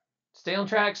you. Stay on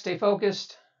track. Stay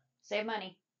focused. Save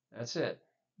money. That's it.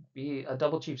 Be a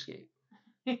double cheapskate.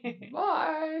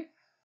 Bye.